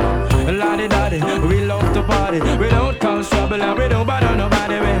people them. Lottie daddy, we love to party. We don't cause trouble and we don't bother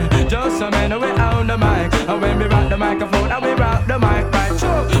nobody. We just a man, we own the mic. And when we rock the microphone and we rock the mic right.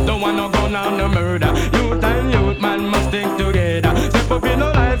 Sure, don't want no gun on the murder. Youth and youth, man must stick together. Step up in the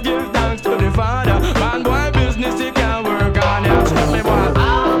life, give thanks to the Father. Man, boy, business, he can work on it. Tell me what.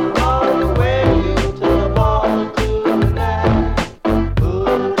 I'm on the way to the ball tonight.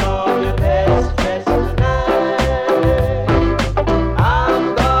 Put on your best dress tonight.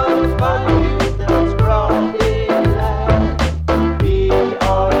 I'm gonna fun you that's broad daylight. Be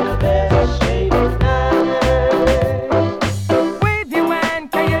on your best shape tonight. Wave your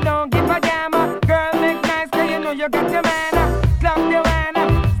hand, 'cause you don't give a damn. Girl, make nice, 'cause you know you got your man. Clap your hand,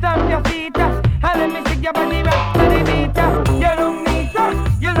 stomp your feet. And let me see your body rock to the beat. You look neater,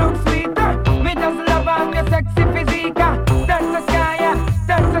 you look sweeter. Me just love on your sexy physique. That's the sky,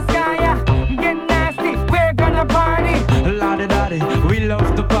 that's the sky. Get nasty, we're gonna party. Lottie daddy, we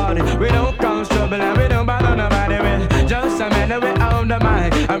love to party. We don't cause trouble and we don't bother nobody. We just a man and we own the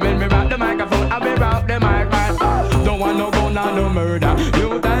mic. And when we rock the microphone, and we rock the mic right. Don't want no gun and no murder.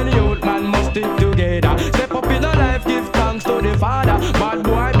 Youth and youth, man must stick together. Step up in the life, give thanks to the Father. Bad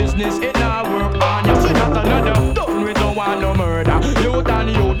boy business, it now work on you. See that another done, we don't want no murder. Youth and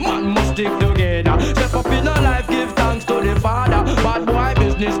youth, man must stick together. Step up in the life, give thanks to the Father. Bad boy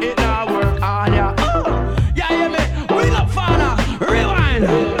business, it now work on ya. Yeah, yeah, me, we love Father. Rewind.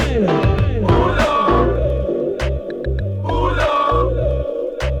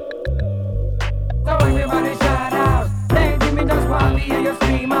 So everybody shout out. Lady, me just want to hear you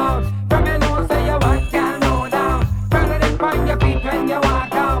scream out. From your nose say you walk down, no down. Rather than find your feet when you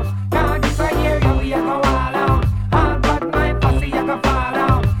walk out. Can't just right here, you we go all out. All but my pussy, you can fall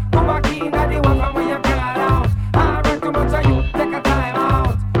out. Come back in at the one from where you crawl out. I read too much of you, take a time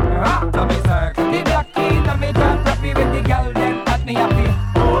out. After me circle the black key, and me just happy with the girl, them at me happy.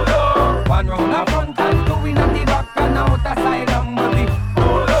 One round up front and two in at the back and out the side of money.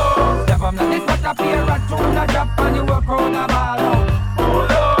 Step up, now this what appear at two, the drop and you work round the ball out.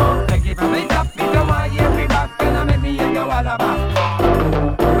 Take it from the top, if you want to hear me back, and I make me hear you all about.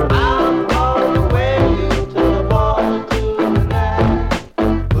 I'm on the way to the ball tonight.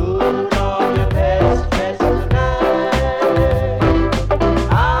 Put on your best dress tonight.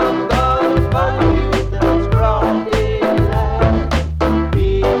 I'm gonna fun you that's broad daylight.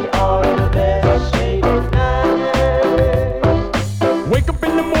 Be on your best shape tonight. Wake up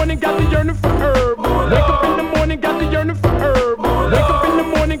in the morning, got the yearning for herb. Wake up in the morning, got the yearning for herb. Wake up in the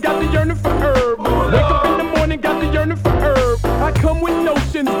morning, got the yearning for herb. Wake up in the morning, got the yearning for herb. I come with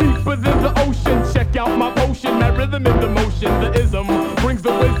notions deeper than the ocean. Check out my potion, that rhythm in the motion. The ism brings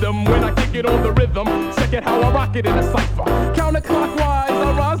the wisdom when I kick it on the rhythm. Check it how I rock it in a cipher. Counterclockwise,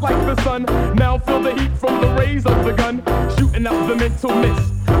 I rise like the sun. Now feel the heat from the rays of the gun. Shooting out the mental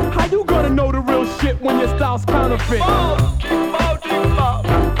mist. How you gonna know the real shit when your style's counterfeit?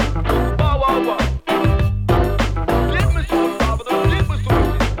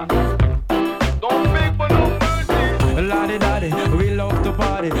 Lottie daddy, we love to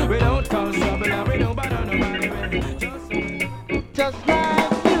party. We don't cause trouble and we don't bother nobody. We Just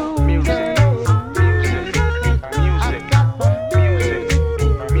like you. Music.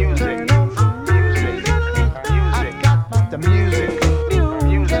 The music.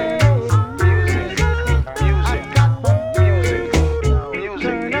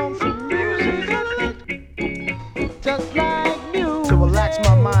 Just like you. To relax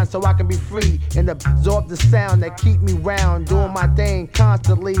my mind so I can be free and absorb the sound that keep me round, doing my thing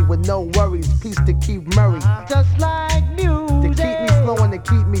constantly with no worries. Peace to keep Murray. Just like you. To keep me flowing, to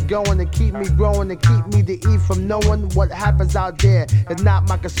keep me going, to keep me growing, to keep me to eat from knowing what happens out there. It's not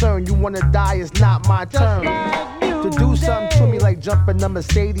my concern. You wanna die, it's not my turn. To do something to me like jumping a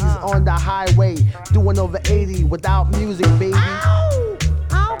Mercedes on the highway, doing over 80 without music, baby.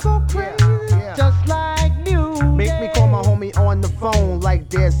 I'll go crazy. Just like you. Make me call my homie on the phone like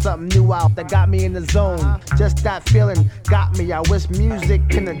there's something new out that got me in the zone. Just that feeling got me. I wish music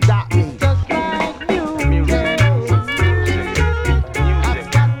can adopt me. Just like you. Music.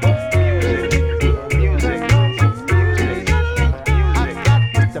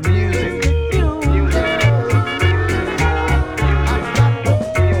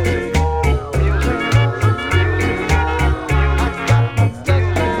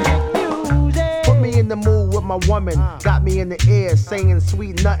 My woman got me in the air saying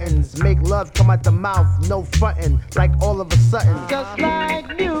sweet nothings. Make love come out the mouth, no frontin', like all of a sudden. Just like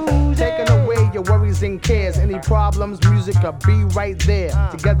music. Taking away your your worries and cares. Any problems, music will be right there.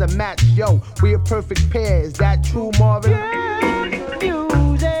 Together match, yo, we a perfect pair. Is that true, Marvin?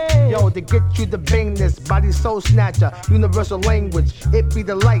 Yo, to get you to bang this body soul snatcher, universal language, it be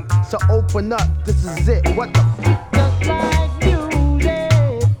the light. So open up, this is it. What the f? Just like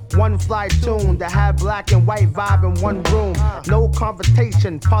music. One fly tune to have black and white vibe in one room. No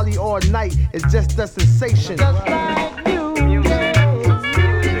confrontation, party all night. It's just a sensation. Just like music.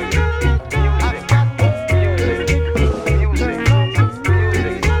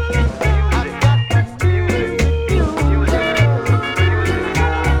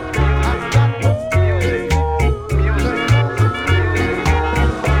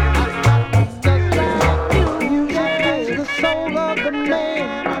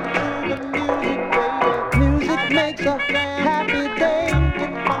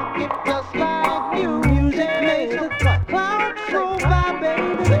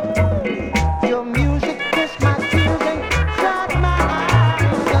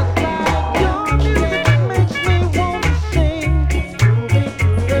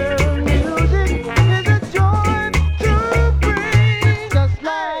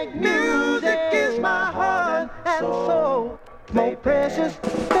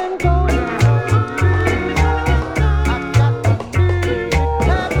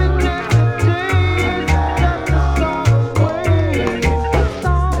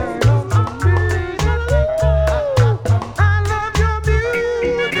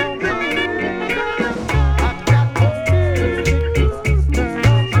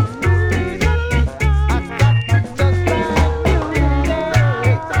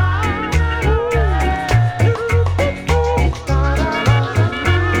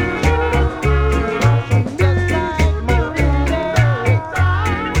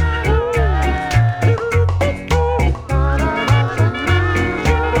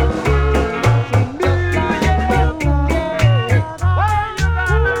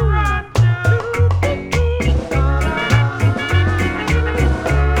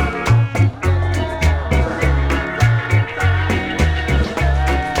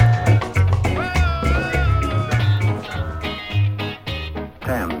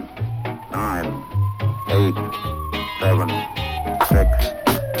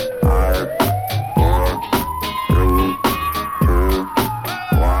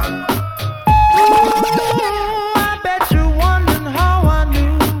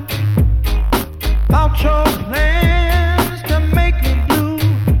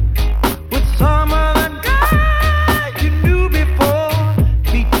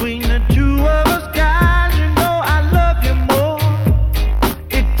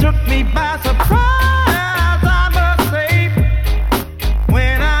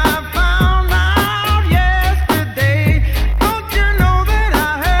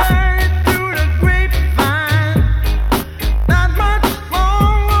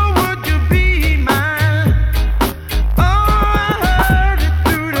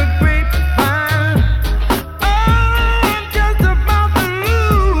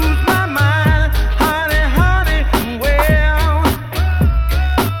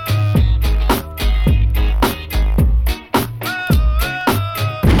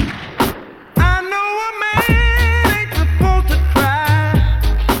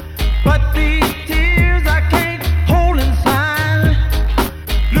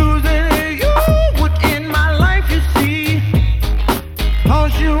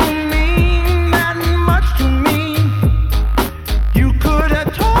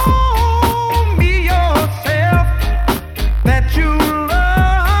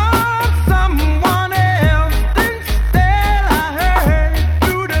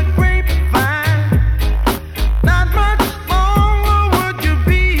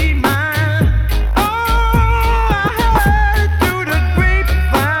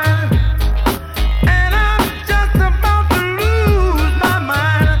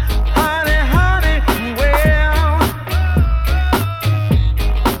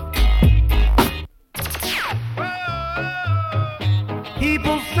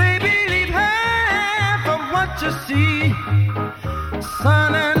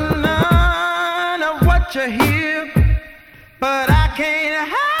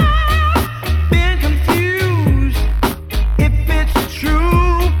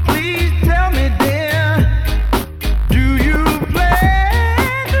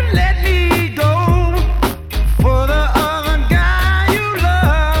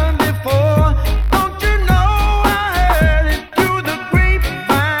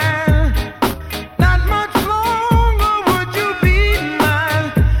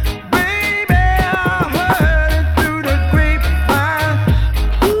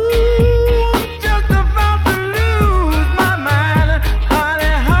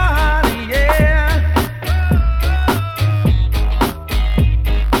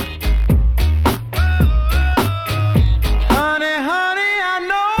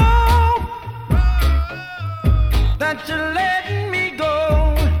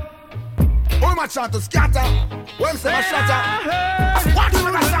 my chant to scatter. When say my shatter. Watch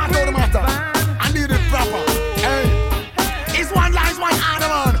me I start out the matter. I need it proper. Hey. It's one line, it's one other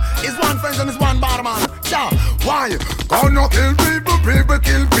man. It's one friend and it's one bottom man. Yeah. Why? Gonna kill people, people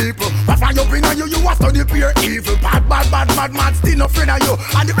kill people. But fly up in you, you are study pure evil. Bad, mad, still no afraid of you.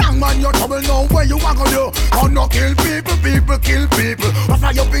 And the wrong man, you're trouble now, where you want to do? Gonna kill people, people kill people. But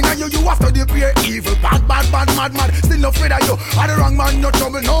fly up in you are study pure evil. Bad, mad, still no afraid of you. And the wrong man, you're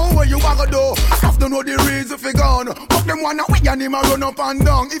trouble now, where you want to do? Have to know the reason for gone. Fuck them wanna win your name and run up and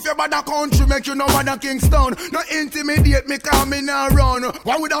down. If you're bad a country, make you know bad a Kingston. No intimidate me, call me now run.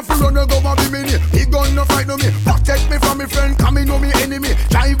 Why would I feel run go and be me? He gonna fight no me. Protect me from me friend, come in know me enemy.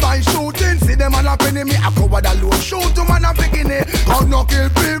 Drive by shooting, see them and a penny me. I cover the load, shoot to man a picking it. Gonna kill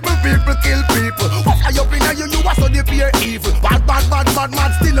people, people kill people. What are you in you? You are so deep here evil. Bad,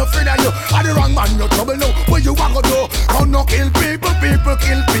 mad, still afraid of you. Are the wrong man, you're trouble now. Where you want to do? Gonna kill people, people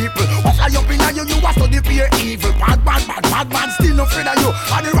kill people. What are you in you? You are so deep here evil. Bad, still afraid of you.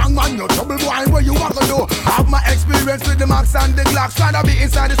 Are the wrong man, you're trouble boy. Where you want to do? Have my experience with the Max and the Glocks. Rather be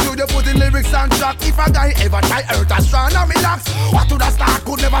inside the studio putting lyrics and track. If a guy ever try hurt a strand of me locks, what to the start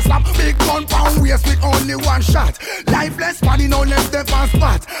could never stop. Big gun pound waist with only one shot. Lifeless body no left them on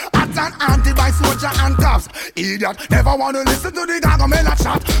spot. At an anti by soldier and cops. Idiot never wanna listen to the Gargamel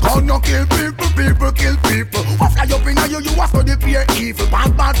chat. Gonna kill people, people kill people. What fly up in you are so deep here evil.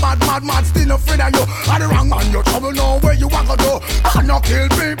 Bad, mad, still afraid of you. Are the wrong man, you're trouble now where you want to do? Gonna kill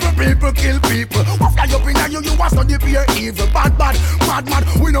people, people kill people. What fly up in you are so deep here evil. Bad, mad,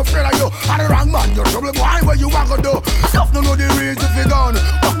 we no afraid of you. Are the wrong man, you're trouble boy where you want to do? Stuff no know the reason for gone.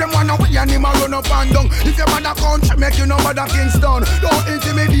 Fuck them wanna win your name and run up and down. If you bad a country, make you know bad a Kingston. Don't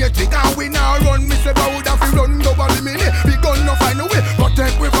intimidate me, can't win or run. Me say would have to run, nobody minute. We gun no find a way,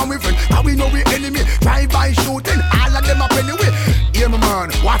 protect we from we friend. Cause we know we enemy. Drive by shooting, all of them up anyway. Yeah, my man,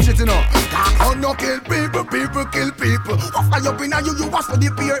 watch it, you know. Can't no kill people, people kill people. What fly up in you are so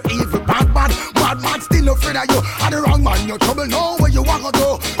deep here evil. Bad, mad, still afraid of you. Are the wrong man, you're trouble now where you want to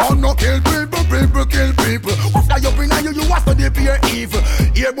go. Can't no kill people, people kill people. What fly up in you are so deep here evil.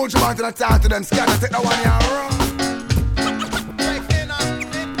 Here, bunch of man to talk to them, scatter, take that one here wrong.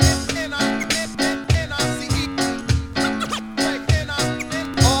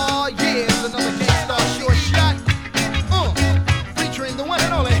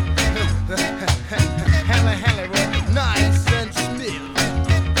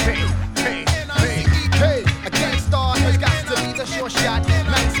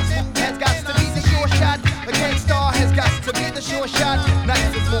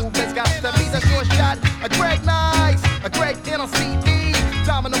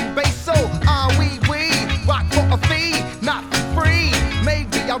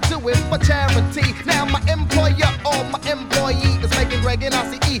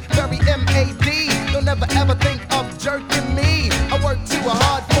 Very M.A.D. Don't never ever think of jerking me. I work too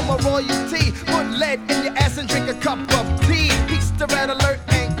hard for my royalty. Put lead in your ass and drink a cup of tea. Peace to Red Alert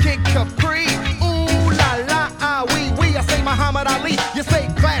and Kid Capri. Ooh la la, ah wee. I say Muhammad Ali, you say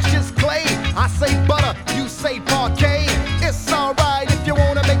Cassius Clay. I say butter, you say parquet. It's alright if you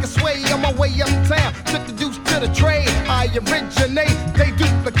wanna make a sway. On my way uptown, took the deuce to the trade. I originate, they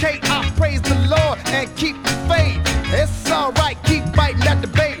duplicate. I praise the Lord and keep the faith. It's alright, keep biting at the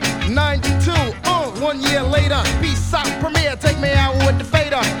bait. 92, 1 year later, peace out, premiere, take me out with the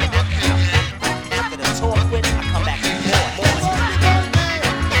fader. After the tour quit, I come back for more.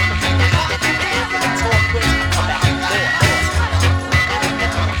 After the tour quit, I come back for more.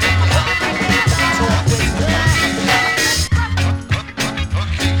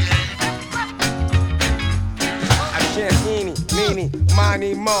 I can't meanie,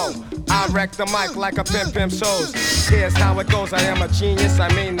 miny, mo. I wreck the mic like a pimp shows. Here's how it goes, I am a genius, I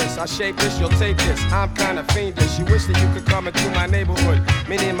mean this. I shape this, you'll take this, I'm kinda fiendish. You wish that you could come into my neighborhood.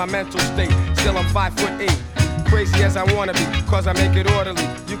 Meaning my mental state, still I'm 5'8". Crazy as I wanna be, cause I make it orderly.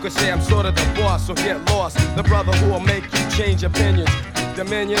 You could say I'm sort of the boss, so get lost. The brother who will make you change opinions.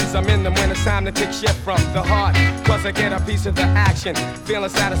 Dominions, I'm in them when it's time to take shit from the heart. Cause I get a piece of the action. Feeling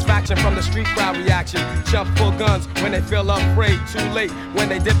satisfaction from the street crowd reaction. Chump full guns when they feel afraid. Too late when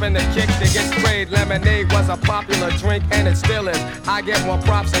they dip in the kick, they get sprayed. Lemonade was a popular drink and it still is. I get more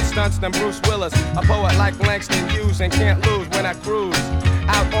props and stunts than Bruce Willis. A poet like Langston Hughes and can't lose when I cruise.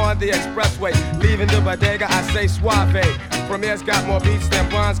 Out on the expressway, leaving the bodega, I say suave. Premier's got more beats than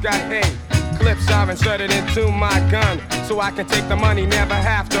Bond's got hay. Clips are inserted into my gun, so I can take the money, never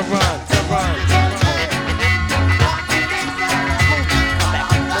have to run.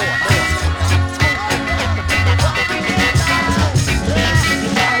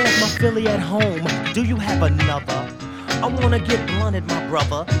 I left my Philly at home. Do you have another? I wanna get blunted, my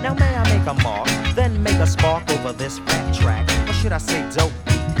brother. Now may I make a mark, then make a spark over this fat track? Or should I say dope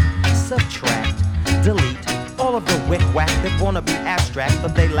beat? Subtract, delete all of the wick-wack that wanna be abstract,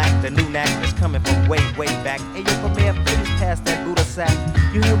 but they lack the new knack that's coming from way, way back. Hey, yo, Premier, please pass that Buddha sack.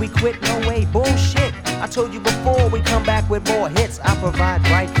 You hear we quit? No way, bullshit. I told you before, we come back with more hits. I provide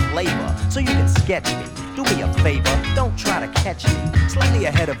right flavor, so you can sketch me. Do me a favor, don't try to catch me. Slightly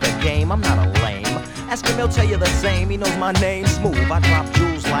ahead of the game, I'm not a lame. Ask him, he'll tell you the same. He knows my name, smooth. I drop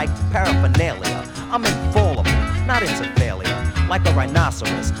jewels like paraphernalia. I'm infallible, not into failure. Like a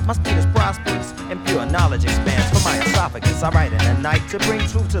rhinoceros, my speed is prosperous, and pure knowledge expands from my esophagus. I write in the night to bring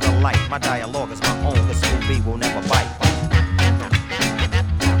truth to the light. My dialogue is my own, cause Smooth B will never bite.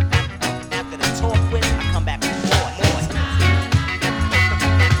 After the talk quiz, I come back with more.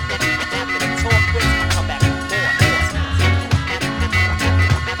 After the talk quiz, I come back with more.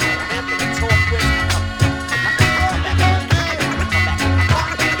 After the talk quiz, I come back.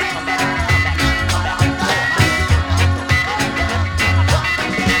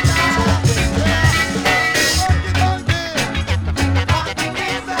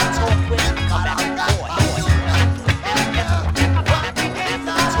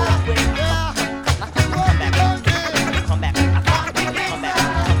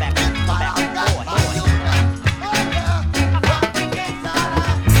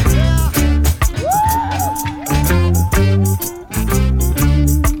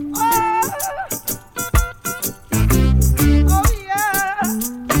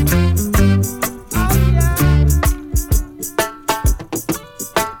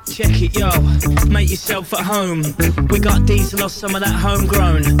 Yourself at home. We got diesel or some of that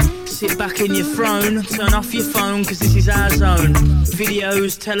homegrown. Sit back in your throne, turn off your phone, cause this is our zone.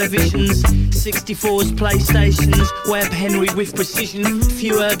 Videos, televisions, 64s, PlayStations, Webb Henry with precision,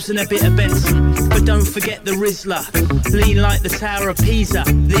 few herbs and a bit of Benson. But don't forget the Rizzler, lean like the Tower of Pisa.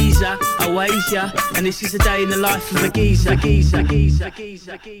 These are Oasia, and this is a day in the life of a geezer.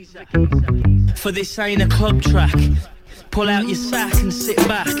 For this ain't a club track. Pull out your sack and sit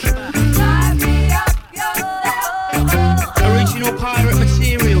back. Original pirate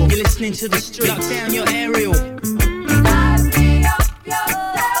material. You're listening to the street. Lock down your aerial.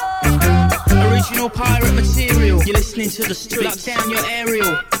 Original pirate material. You're listening to the street. Lock down your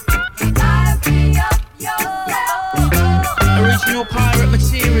aerial. Original pirate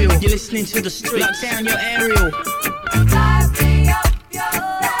material. You're listening to the street. Lock down your aerial.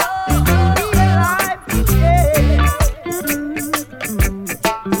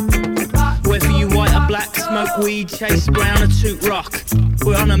 Smoke weed, chase brown or toot rock.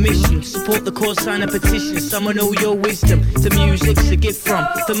 We're on a mission, support the cause, sign a petition. Summon all your wisdom, the music's a gift from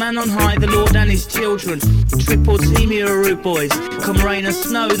the man on high, the Lord and his children. Triple team here, rude boys. Come rain or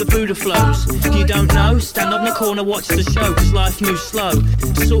snow, the Buddha flows. You don't know? Stand on the corner, watch the show, cause life moves slow.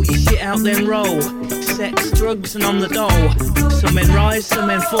 Sort your shit out, then roll. Sex, drugs and on the dole. Some men rise, some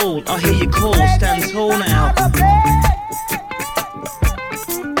men fall. I hear your call, stand tall now.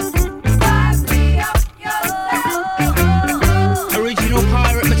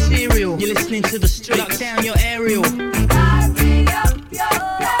 You're listening to the street. Lock down your aerial.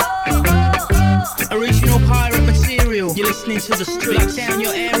 Original pirate material. You're listening to the street. Lock down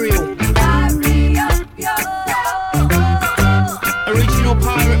your aerial. Original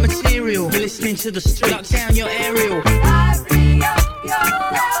pirate material. You're listening to the street. Lock down your aerial.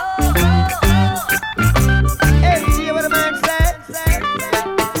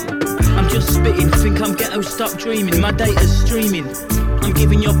 I'm just spitting. Think I'm ghetto, stop dreaming. My data's streaming. I'm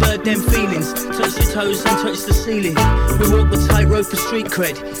giving your bird them feelings. Touch your toes and touch the ceiling. We walk the tightrope for street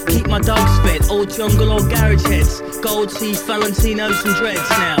cred. Keep my dogs fed, old jungle or garage heads. Gold teeth, Valentinos and dreads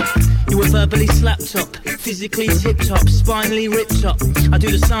now. You were verbally slapped up, physically tip-top, spinally ripped up. I do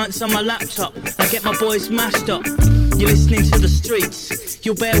the science on my laptop, I get my boys mashed up. You're listening to the streets,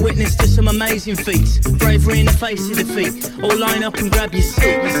 you'll bear witness to some amazing feats. Bravery in the face of defeat, all line up and grab your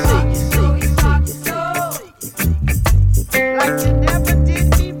seat, like you never did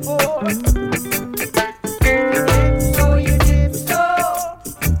before. So you did so.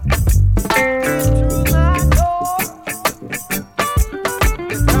 Through my door.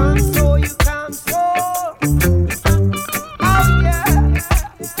 You come so, you come so. Oh yeah.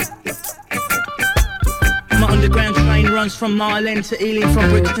 My underground train runs from Mile End to Ealing, from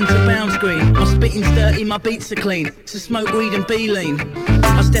Brixton to Bounds Green. My spitting's dirty, my beats are clean. So smoke weed and be lean.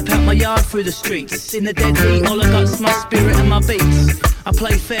 I step out my yard through the streets. In the dead heat, all I got's my spirit and my beats. I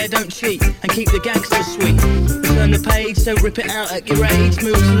play fair, don't cheat, and keep the gangster sweet. Turn the page, don't rip it out at your age.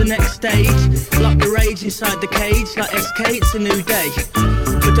 Move to the next stage, lock the rage inside the cage. Like SK, it's a new day.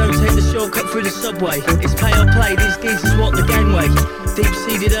 But don't take the shortcut through the subway. It's pay or play, these geezers walk the gangway.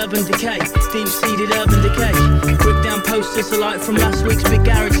 Deep-seated urban decay, deep-seated urban decay. Rip down posters alike from last week's big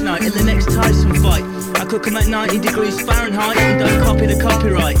garage night and the next Tyson fight. I cook 'em at 90 degrees Fahrenheit and don't copy the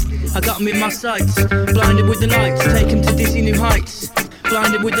copyright. I got 'em in my sights, blinded with the lights, take 'em to dizzy new heights.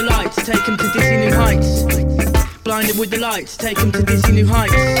 Blinded with the lights, take 'em to dizzy new heights. Blinded with the lights, take 'em to dizzy new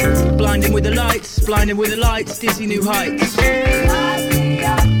heights. Blinded with the lights, dizzy new heights.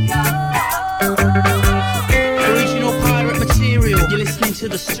 Original pirate material, you're listening to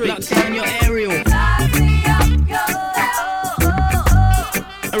the street, lock down your aerial.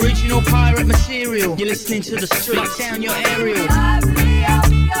 Original pirate material, you're listening to the street, lock down your aerial.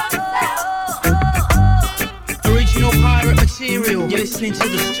 Original pirate material, you're listening to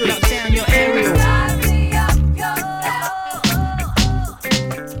the street, lock down your aerial.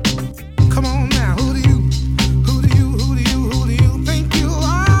 Come on now, who do you think you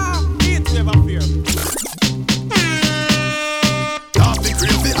are? It's never fear. Daft the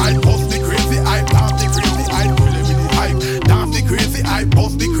crazy, I post the crazy, I daft the crazy, I pull it with the hype. Daft the crazy, I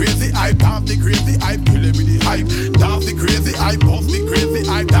post the crazy, I daft the crazy, I pull it with the hype. Daft the crazy, I post the crazy,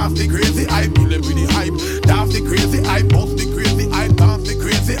 I daft the crazy, I pull it with the hype. Daft the crazy, I post the crazy, I daft the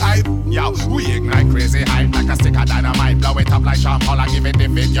crazy, I. Yo, we ignite crazy hype like a stick of dynamite. Blow it up like champagne and give it the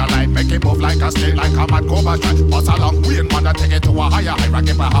fit your life. Make it move like a stick, like a mad cobra strike. Bust along, we ain't wanna take it to a higher high. Rock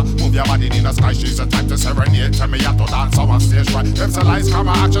it back, move your body in the sky. She's the type to serenade. Tell me you have to dance on stage right. Emphasize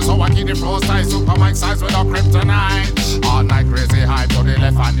camera action so I keep the flow tight. Super mic size with a kryptonite. All night crazy hype to the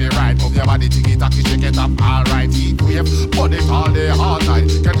left and the right. Move your body, ticky tacky, shake it up. Alright, heat wave, burn it all day, all night.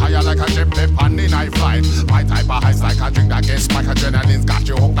 Get higher like a jet flip on the night flight. My type of highs like a drink that gets spike. Adrenaline's got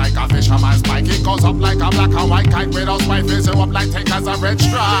you hooked like a fisherman's spike. It goes up like a black and white kite. Without spike, face you up like take as a red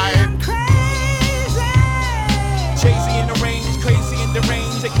stripe. Crazy in the range, crazy in the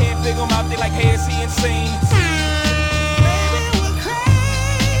range. They can't figure 'em out, they like, hey, is he insane? Baby, we're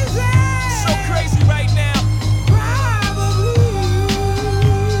crazy. So crazy right now.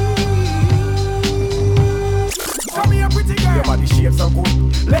 Tell me a pretty girl. Your body shape so good.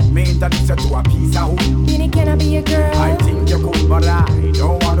 Let me introduce you to a piece of wood. Beanie, can I be your girl? I think you're cool, but I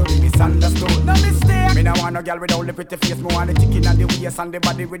don't want to be misunderstood. No mistake. Me no want no girl with only pretty face. Me want the chicken and the waist and the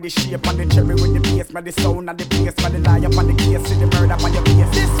body with the shape and the cherry with the bass. Me the sound and the place. Me the lie up and the case. See the murder on your face.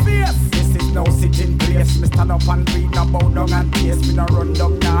 This face. This is no sitting place. Me stand up and breathe, no bow down and taste. Me no run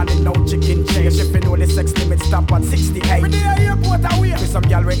down now, and no chicken chase. If you know the sex limit stop at 68. Me the airport away. With some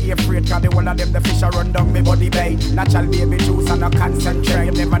girl with afraid, cause the one of them the fish are run down me body bay. Natural baby juice and no concentrate.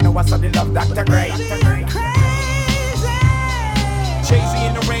 You never know what's on the love Dr. Grey. Crazy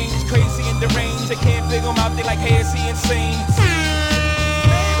in the range, crazy in the range. They can't figure 'em out, they like, hey, is he insane?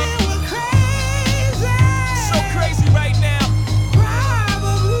 Baby, we're crazy. So crazy right now.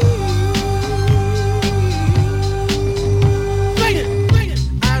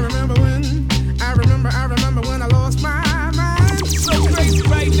 I remember when I lost my mind. So crazy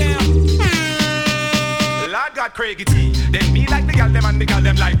right now. Lord God, Craigie T. Then me like the gal them and the gal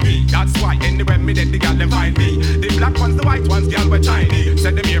them like me. That's why anywhere me dead the gal them find me. The black ones, the white ones, gal were Chinese.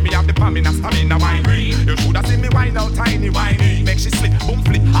 Said them hear me have the palm in a stamina wine green. You shoulda seen me wine out tiny whiny. Make she slip, boom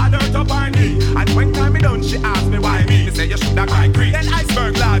flip, hard hurt up on me. And when time me done, she asked me why me. Me say you shoulda cry green. Then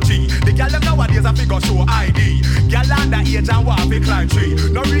iceberg largy. The gal them nowadays a figure show ID. Gal under age and want fi climb tree.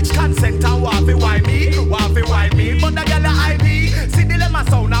 No reach consent and want fi wine me. Want fi wine me, but the gal a ID. See the lemma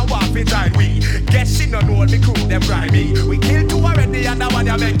sound and want fi join we. Guess she no know me crew them grimy. We kill two already and that one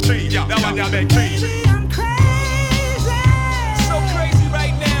ya make three. That one ya make three. I'm crazy. So crazy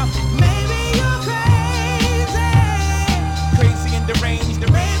right now. Maybe you're crazy. Crazy in the range, the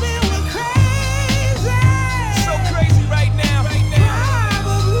range. Maybe we're crazy. So crazy right now.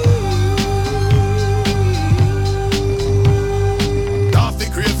 Daft the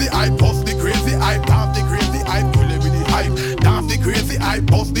crazy, I post the crazy, I daft the crazy, I pull it with the hype. Daft the crazy, I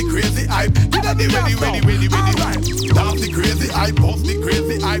post the crazy, I ready. Daft the crazy, I post the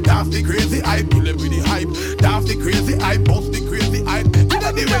crazy, I daft the crazy, I pull it with the hype. Daft the crazy, I post the crazy, I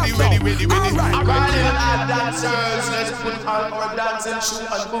ready. Alright, little dancers, let's put on our dancing shoe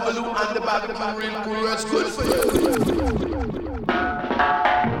and boogaloo and the barbecue real cool. It's good for you.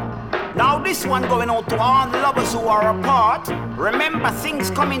 Now this one going out to all the lovers who are apart. Remember, things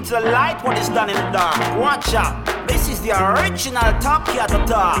come into the light what is done in the dark. Watch out. This is the original Top Cat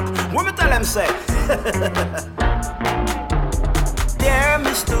Talk. What me tell them say? there,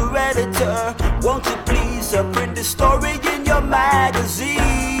 Mr. Editor, won't you please print the story in your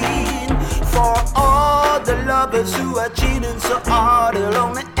magazine? For all the lovers who are cheating so hard, they'll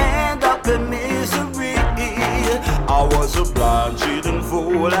only end up in misery. I was a blind cheating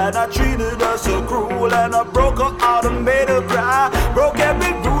fool, and I treated her so cruel, and I broke her heart and made her cry. Broke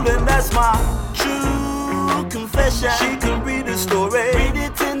every rule, and that's my true confession. She can read the story, read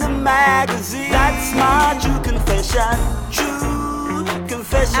it in the magazine. That's my true confession, true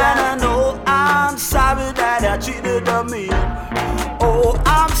confession. And I know I'm sorry that I treated her mean. Oh,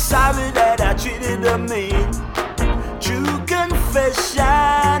 I'm sorry that I treated her mean. True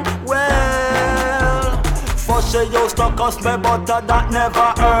confession, well, for she used to cuss me, but that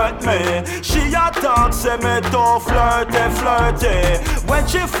never hurt me. She a talk, say me too flirty, flirty. When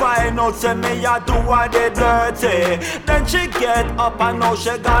she find out, say me a do what they dirty. Then she get up and know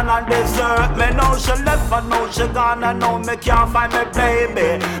she gone and desert me. Now she left and now she gone and now me can't find me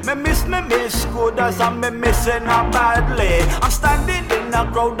baby. Me miss good as I'm me missing her badly. I'm standing in a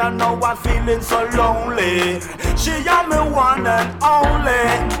crowd and now I'm feeling so lonely. She am me one and only.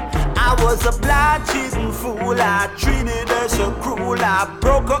 I was a blind cheating fool, I treated her so cruel. I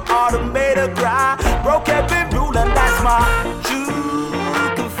broke her heart and made her cry. Broke every rule and that's my true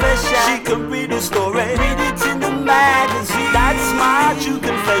confession. She can read the story, read it in the magazine. That's my true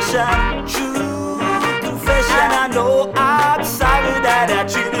confession, true confession. And I know I'm sorry that I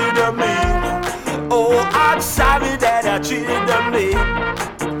treated her mean. Oh, I'm sorry that I treated her mean.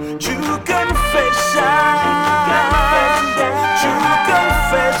 True confession. True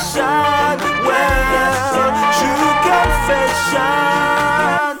confession, well, true confession.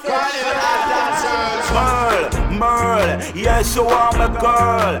 Merle, yes, you are my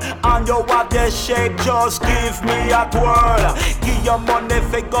girl, and you have the shape, just give me a twirl. Give your money,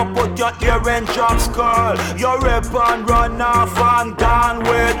 figure, put your earring drops curl. Your ribbon run off and gone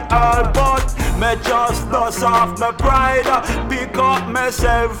with her, but me just lost off my pride. Pick up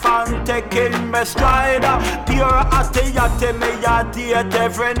myself and take in my stride. Pure atty, me a date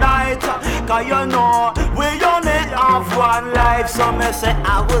every night. Cause you know, we only have one life. So me say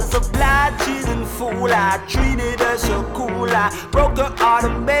I was a blind cheating fool. I treated her so cool. I broke her heart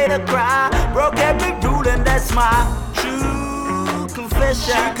and made her cry. Broke every rule and that's my true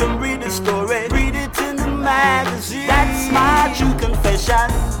confession. She can read the story, read it in the magazine. That's my true confession,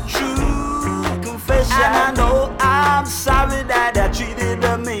 true confession. And I know I'm sorry that I treated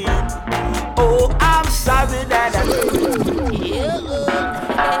her mean. Oh, I'm sorry that I treated her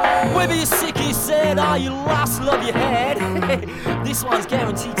mean. Whether you're sick, you said, or you lost love you had, this one's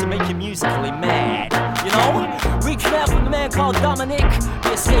guaranteed to make you musically mad. You know, reaching out from a man called Dominic,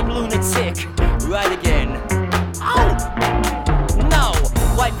 the escaped lunatic. Right again. Oh! No!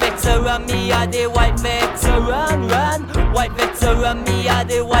 White veteran, me a the white veteran, run. White veteran, me a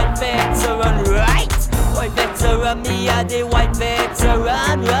the white veteran, right. White veteran, me a the white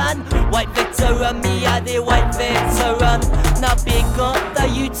veteran, run. White veteran, me a the white veteran. Now big up the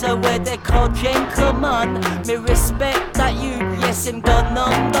youth where they call gentleman. Me respect that youth, yes, him the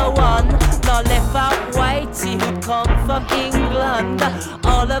number one. Now left out whitey who come from England.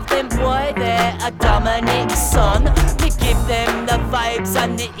 All of them boy, they're a Dominic's son. Me give them the vibes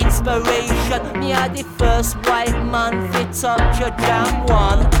and the inspiration. Me are the first white man fit up your jam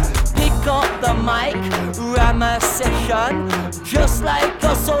one. Pick up the mic, ram a session, just like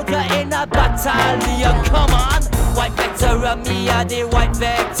a soldier in a battalion. Come on, white veteran, me a the white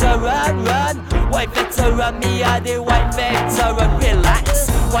veteran, run. White veteran, me a the white veteran, relax.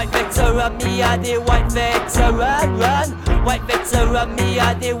 White veteran, me a the white veteran, run. White veteran, me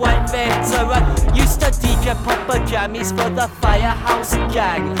a the white veteran. Used to DJ proper jammies for the Firehouse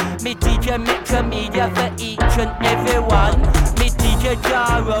gang. Me DJ Mixup media for each and every one. Me DJ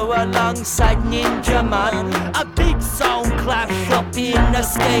Jaro alongside Ninja Man. A big sound clash up in the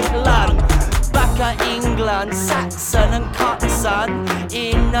state land. Back at England, Saxon and Coxon.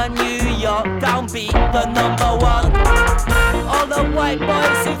 In New York, downbeat the number one. All the white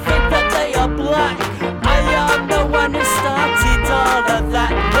boys who think that they are black, I am the one who started all of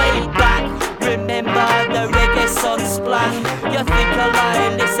that way back. Remember the reggae sunsplash? You think a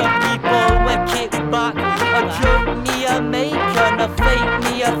lie, listen people will kick back. A joke me a make and a fake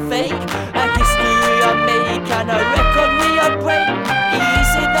me a fake. A history a make and a record me a break.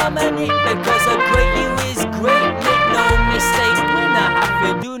 Easy Dominic, because a great you is great. Make no mistake, we not have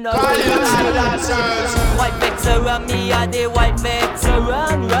to do no white veteran, me a the white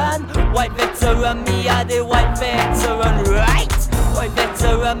veteran, run. White veteran, me a the white veteran, right. White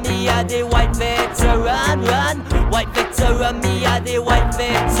veteran, me a the white veteran, run. White veteran, me a the white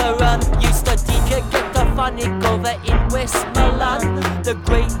veteran. Used to DJ get the Symphonic over in Westmoreland. The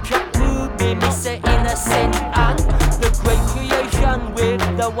great Jack Ruby, Mr. Innocent and the great creation with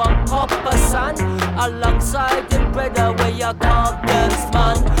the one Papa Son. Alongside them brother where you call girls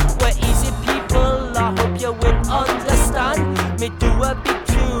man. We're easy people, I hope you will understand. Me do a big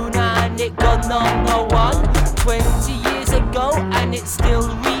tune and it got #1 20 years ago and it's still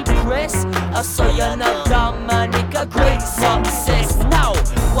repressed. I saw you know Dominic, a great success. Now,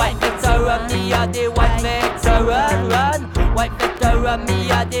 white veteran, me a the white veteran, run. White veteran,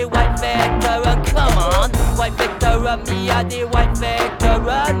 me a the white veteran, come on. White veteran, me a the white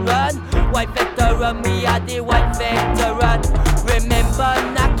veteran, run. White veteran, me a the white veteran. Remember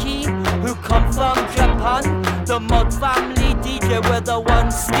Naki, who come from Japan? The Mod family DJ were the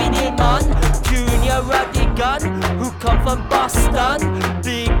ones spinning on. Junior Radigan, who come from Boston.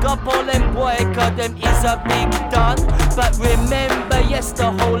 Big up all them boy, cause them is a big done. But remember, yes,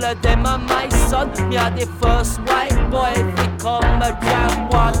 the whole of them are my son. Me are the first white boy become a jam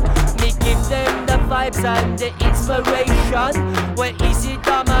one. Me give them the vibes and the inspiration. Where Easy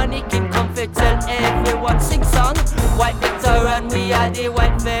Dominic in comfort tell everyone sing song. White veteran, we are the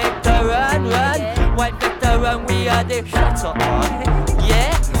white veteran, run. White veteran, we are the shut up man.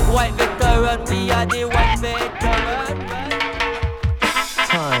 Yeah, white veteran, we are the white veteran, run.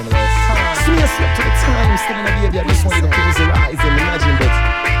 Timeless. Sweet up to the time, stepping a baby, I just want you to close your eyes and imagine that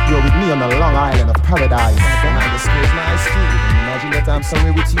you're with me on the Long Island of Paradise. And I just close my eyes too. Imagine that I'm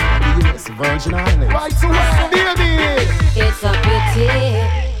somewhere with you on the US Virgin Islands. Right to us, baby! It's a pity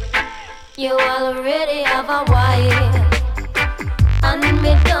you already have a wife, and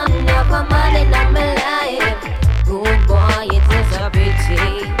me don't have a man in my life. Good boy, it is a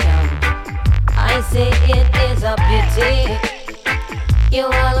pity. I say it is a pity. You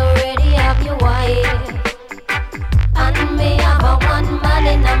already have your wife, and me have a one man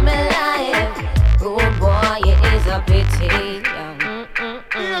in my life. Good boy, it is a pity.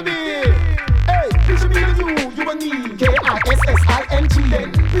 Baby, hey, picture me and you and me, K-I-S-S-I-N-G.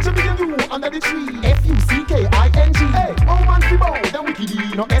 Then picture me and you under the tree, F-U-C-K-I-N-G. Hey, oh man, Fibo, then we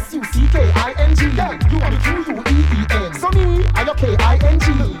kid no S-U-C-K-I-N-G. Then you are the Q-U-E-E-N. So me, I your K-I-N-G.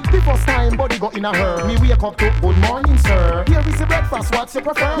 The first time body got in a her, me wake up to good morning, sir. Here is the breakfast, what's you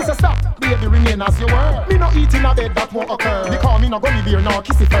prefer? Me say stop, baby, remain as you were. Me no eat in a bed, that won't occur. Because me no gummy beer, no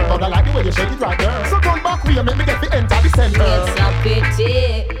kissy fur. But I like the way you shake it right there. So turn back way, make me get the enter the center. It's a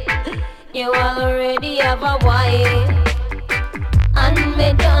pity you already have a wife, and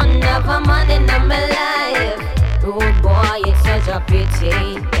me don't have a man in my life. Rude boy, it's such a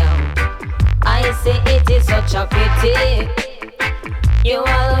pity. I say it is such a pity. You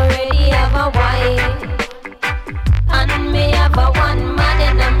already have a wife, and me have a one man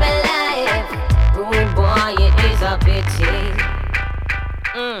in my life. Rude boy, it is a pity.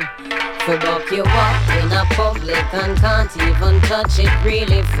 For buck you up in a public and can't even touch it.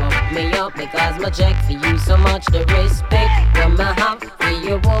 Really fuck me up because my check for you so much. The respect when I have for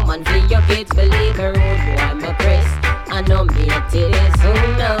your woman, for your kids. Believe me, rude boy, I'm a Chris. I know me it is, who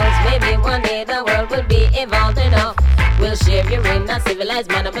knows? Maybe one day the world will be evolved enough. We'll share you in a civilized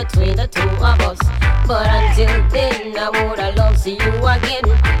manner between the two of us. But until then, I would love to see you again.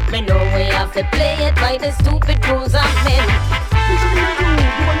 Me know we have to play it by the stupid rules of men. Picture me and you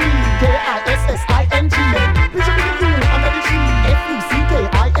and me, K-I-S-S-I-N-G. Picture me and you under the tree,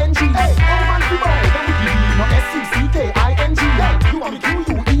 F-U-C-K-I-N-G. Hey, oh man, Fibo, then we give you no S-U-C-K-I-N-G. You are the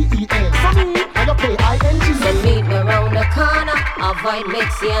Q-U-E-E-N. So me, I your K-I-N-G. So meet me round the corner, avoid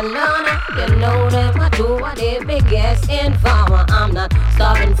Mixie and Lana. You know them, I do what they biggest informer. I'm not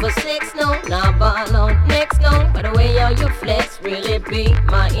starving for sex, no, not ball on next, no. But the way you flex really pique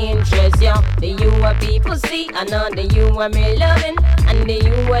my interest, yo. The you are people see, I know the you are me loving, and the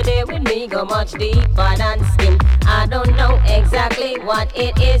you are there with me go much deeper than skin. I don't know exactly what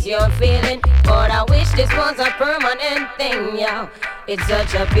it is you're feeling, but I wish this was a permanent thing, yo. It's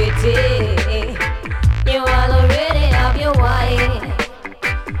such a pity you already have your wife,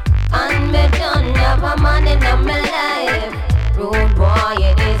 and me don't have a man in my life. Rude boy,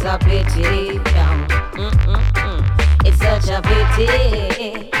 it is a pity. It's such a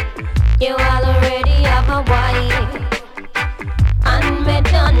pity you already have a wife, and me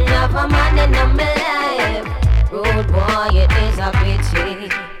don't have a man in my life. Rude boy, it is a pity.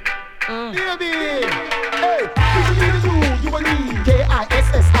 Baby, hey, picture me and you and me,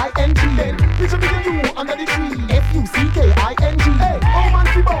 K-I-S-S-I-N-G. Then picture me and you under the tree, F-U-C-K-I-N-G. Hey, oh man,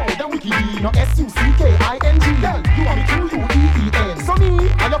 Fibo, then we kid no S-U-C-K-I-N-G. Then you are the Q-U-E-E-N. So me,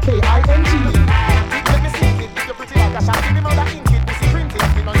 I your K-I-N-G. Let me see it, you're pretty like a shot. Give me all that ink, it, pussy printed.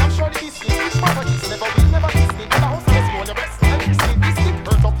 Me know you're surely this thing. Which part of this? Never will, never miss it. Never house, yes, you on your breast. And this it,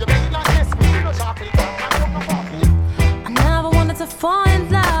 hurt up your belly like this. We no chocolate.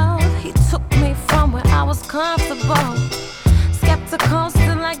 calls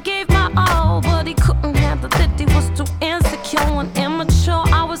till I gave my all, but he couldn't handle it. He was too insecure and immature.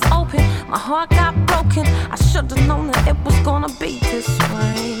 I was open, my heart got broken. I should've known that it was gonna be this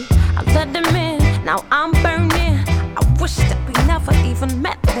way. I let him in, now I'm burning. I wish that we never even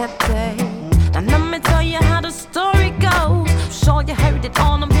met that day. Now let me tell you how the story goes. I'm sure you heard it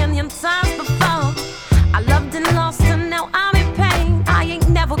all a million times before. I loved and lost and now I'm in pain. I ain't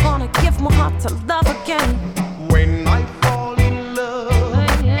never gonna give my heart to love again. When I fall in love,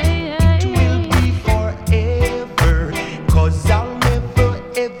 it will be forever. 'Cause I'll never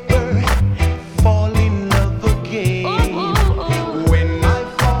ever fall in love again. When I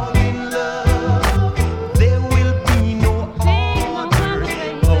fall in love, there will be no other.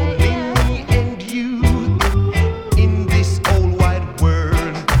 Only me and you in this whole wide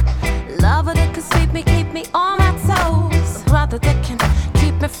world. Lover that can sweep me, keep me on my toes. A brother that can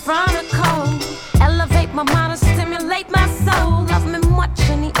keep me from the cold. Elevate my mind and stimulate my soul. Love me much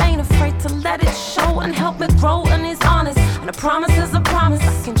and he ain't afraid to let it show. And help me grow and he's honest. And a promise is a promise.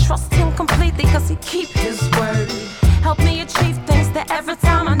 I can trust him completely 'cause he keep his word. Help me achieve things that every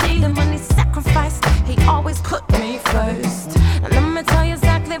time I need him. When he sacrificed, he always put me first. And let me tell you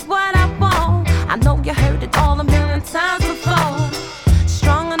exactly what I want. I know you heard it all a million times before.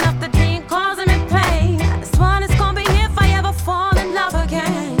 Strong enough that he ain't causing me pain. This one is gonna be if I ever fall in love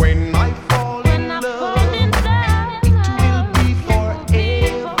again. When I fall in love, it will be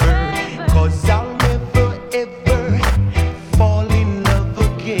forever. 'Cause I'll never ever fall in love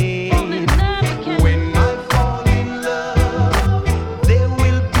again. When I fall in love, there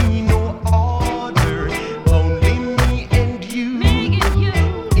will be no other. Only me and you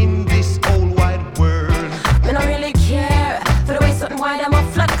in this whole wide world. Me don't really care for the way something white I'm a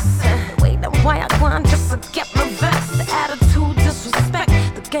flex. Wait, then why I grind just to get my vex. The attitude, disrespect,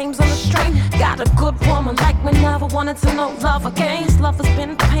 the game's on the string. Got a good woman like me, never wanted to know love again. This love has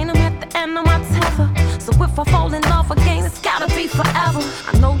been pain, I'm at the end of my tether. So if I fall in love again, it's gotta be forever.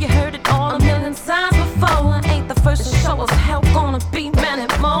 I know you heard it all a million times before. I ain't the first to show us how gonna be many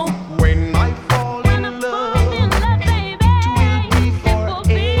more. When I fall in love, it will be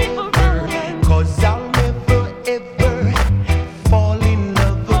forever. 'Cause I'll never ever fall in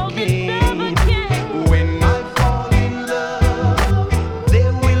love again. When I fall in love,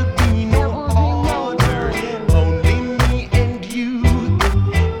 there will be no other. Only me and you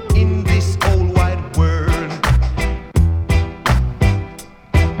in this whole wide world.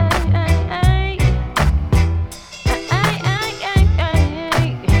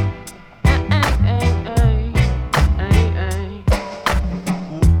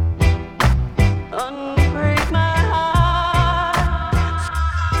 Unbreak my heart.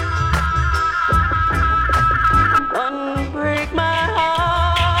 Unbreak my heart.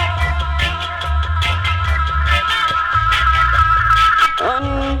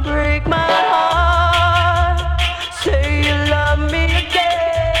 Unbreak my heart. Say you love me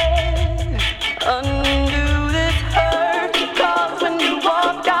again. Undo this hurt you caused when you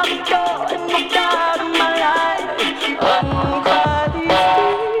walked out the door and walked out of my life. Uncry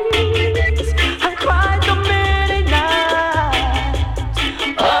these tears. I cried so many nights.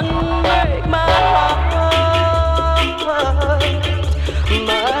 Unbreak my heart.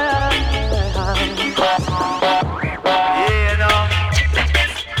 My heart. Yeah, no.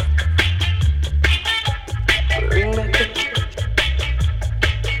 Bring back the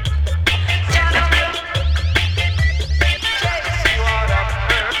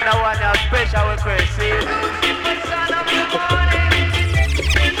No one else special with Chrissy.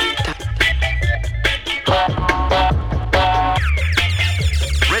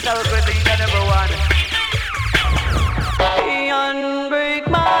 Rita with Chrissy, you number one. Unbreak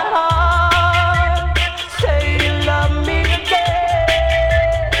my heart. Say you love me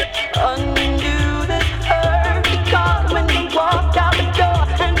again. Undo this hurt you caused when you walked out the door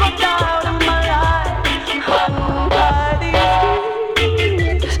and walked out of my life. Uncry these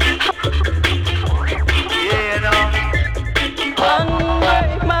tears. Yeah, no.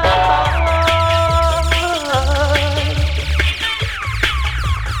 Unbreak my heart.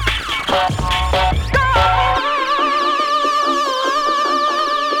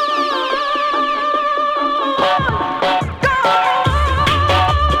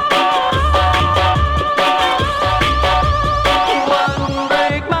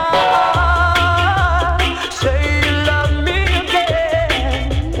 Unbreak my heart. Say you love me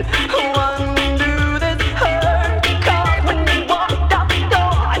again. Undo this hurt you caused when you walked out the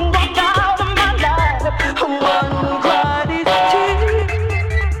door and walked out of my life. Uncry these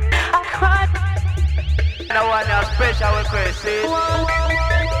tears. I cried. No one else special with Chrissy.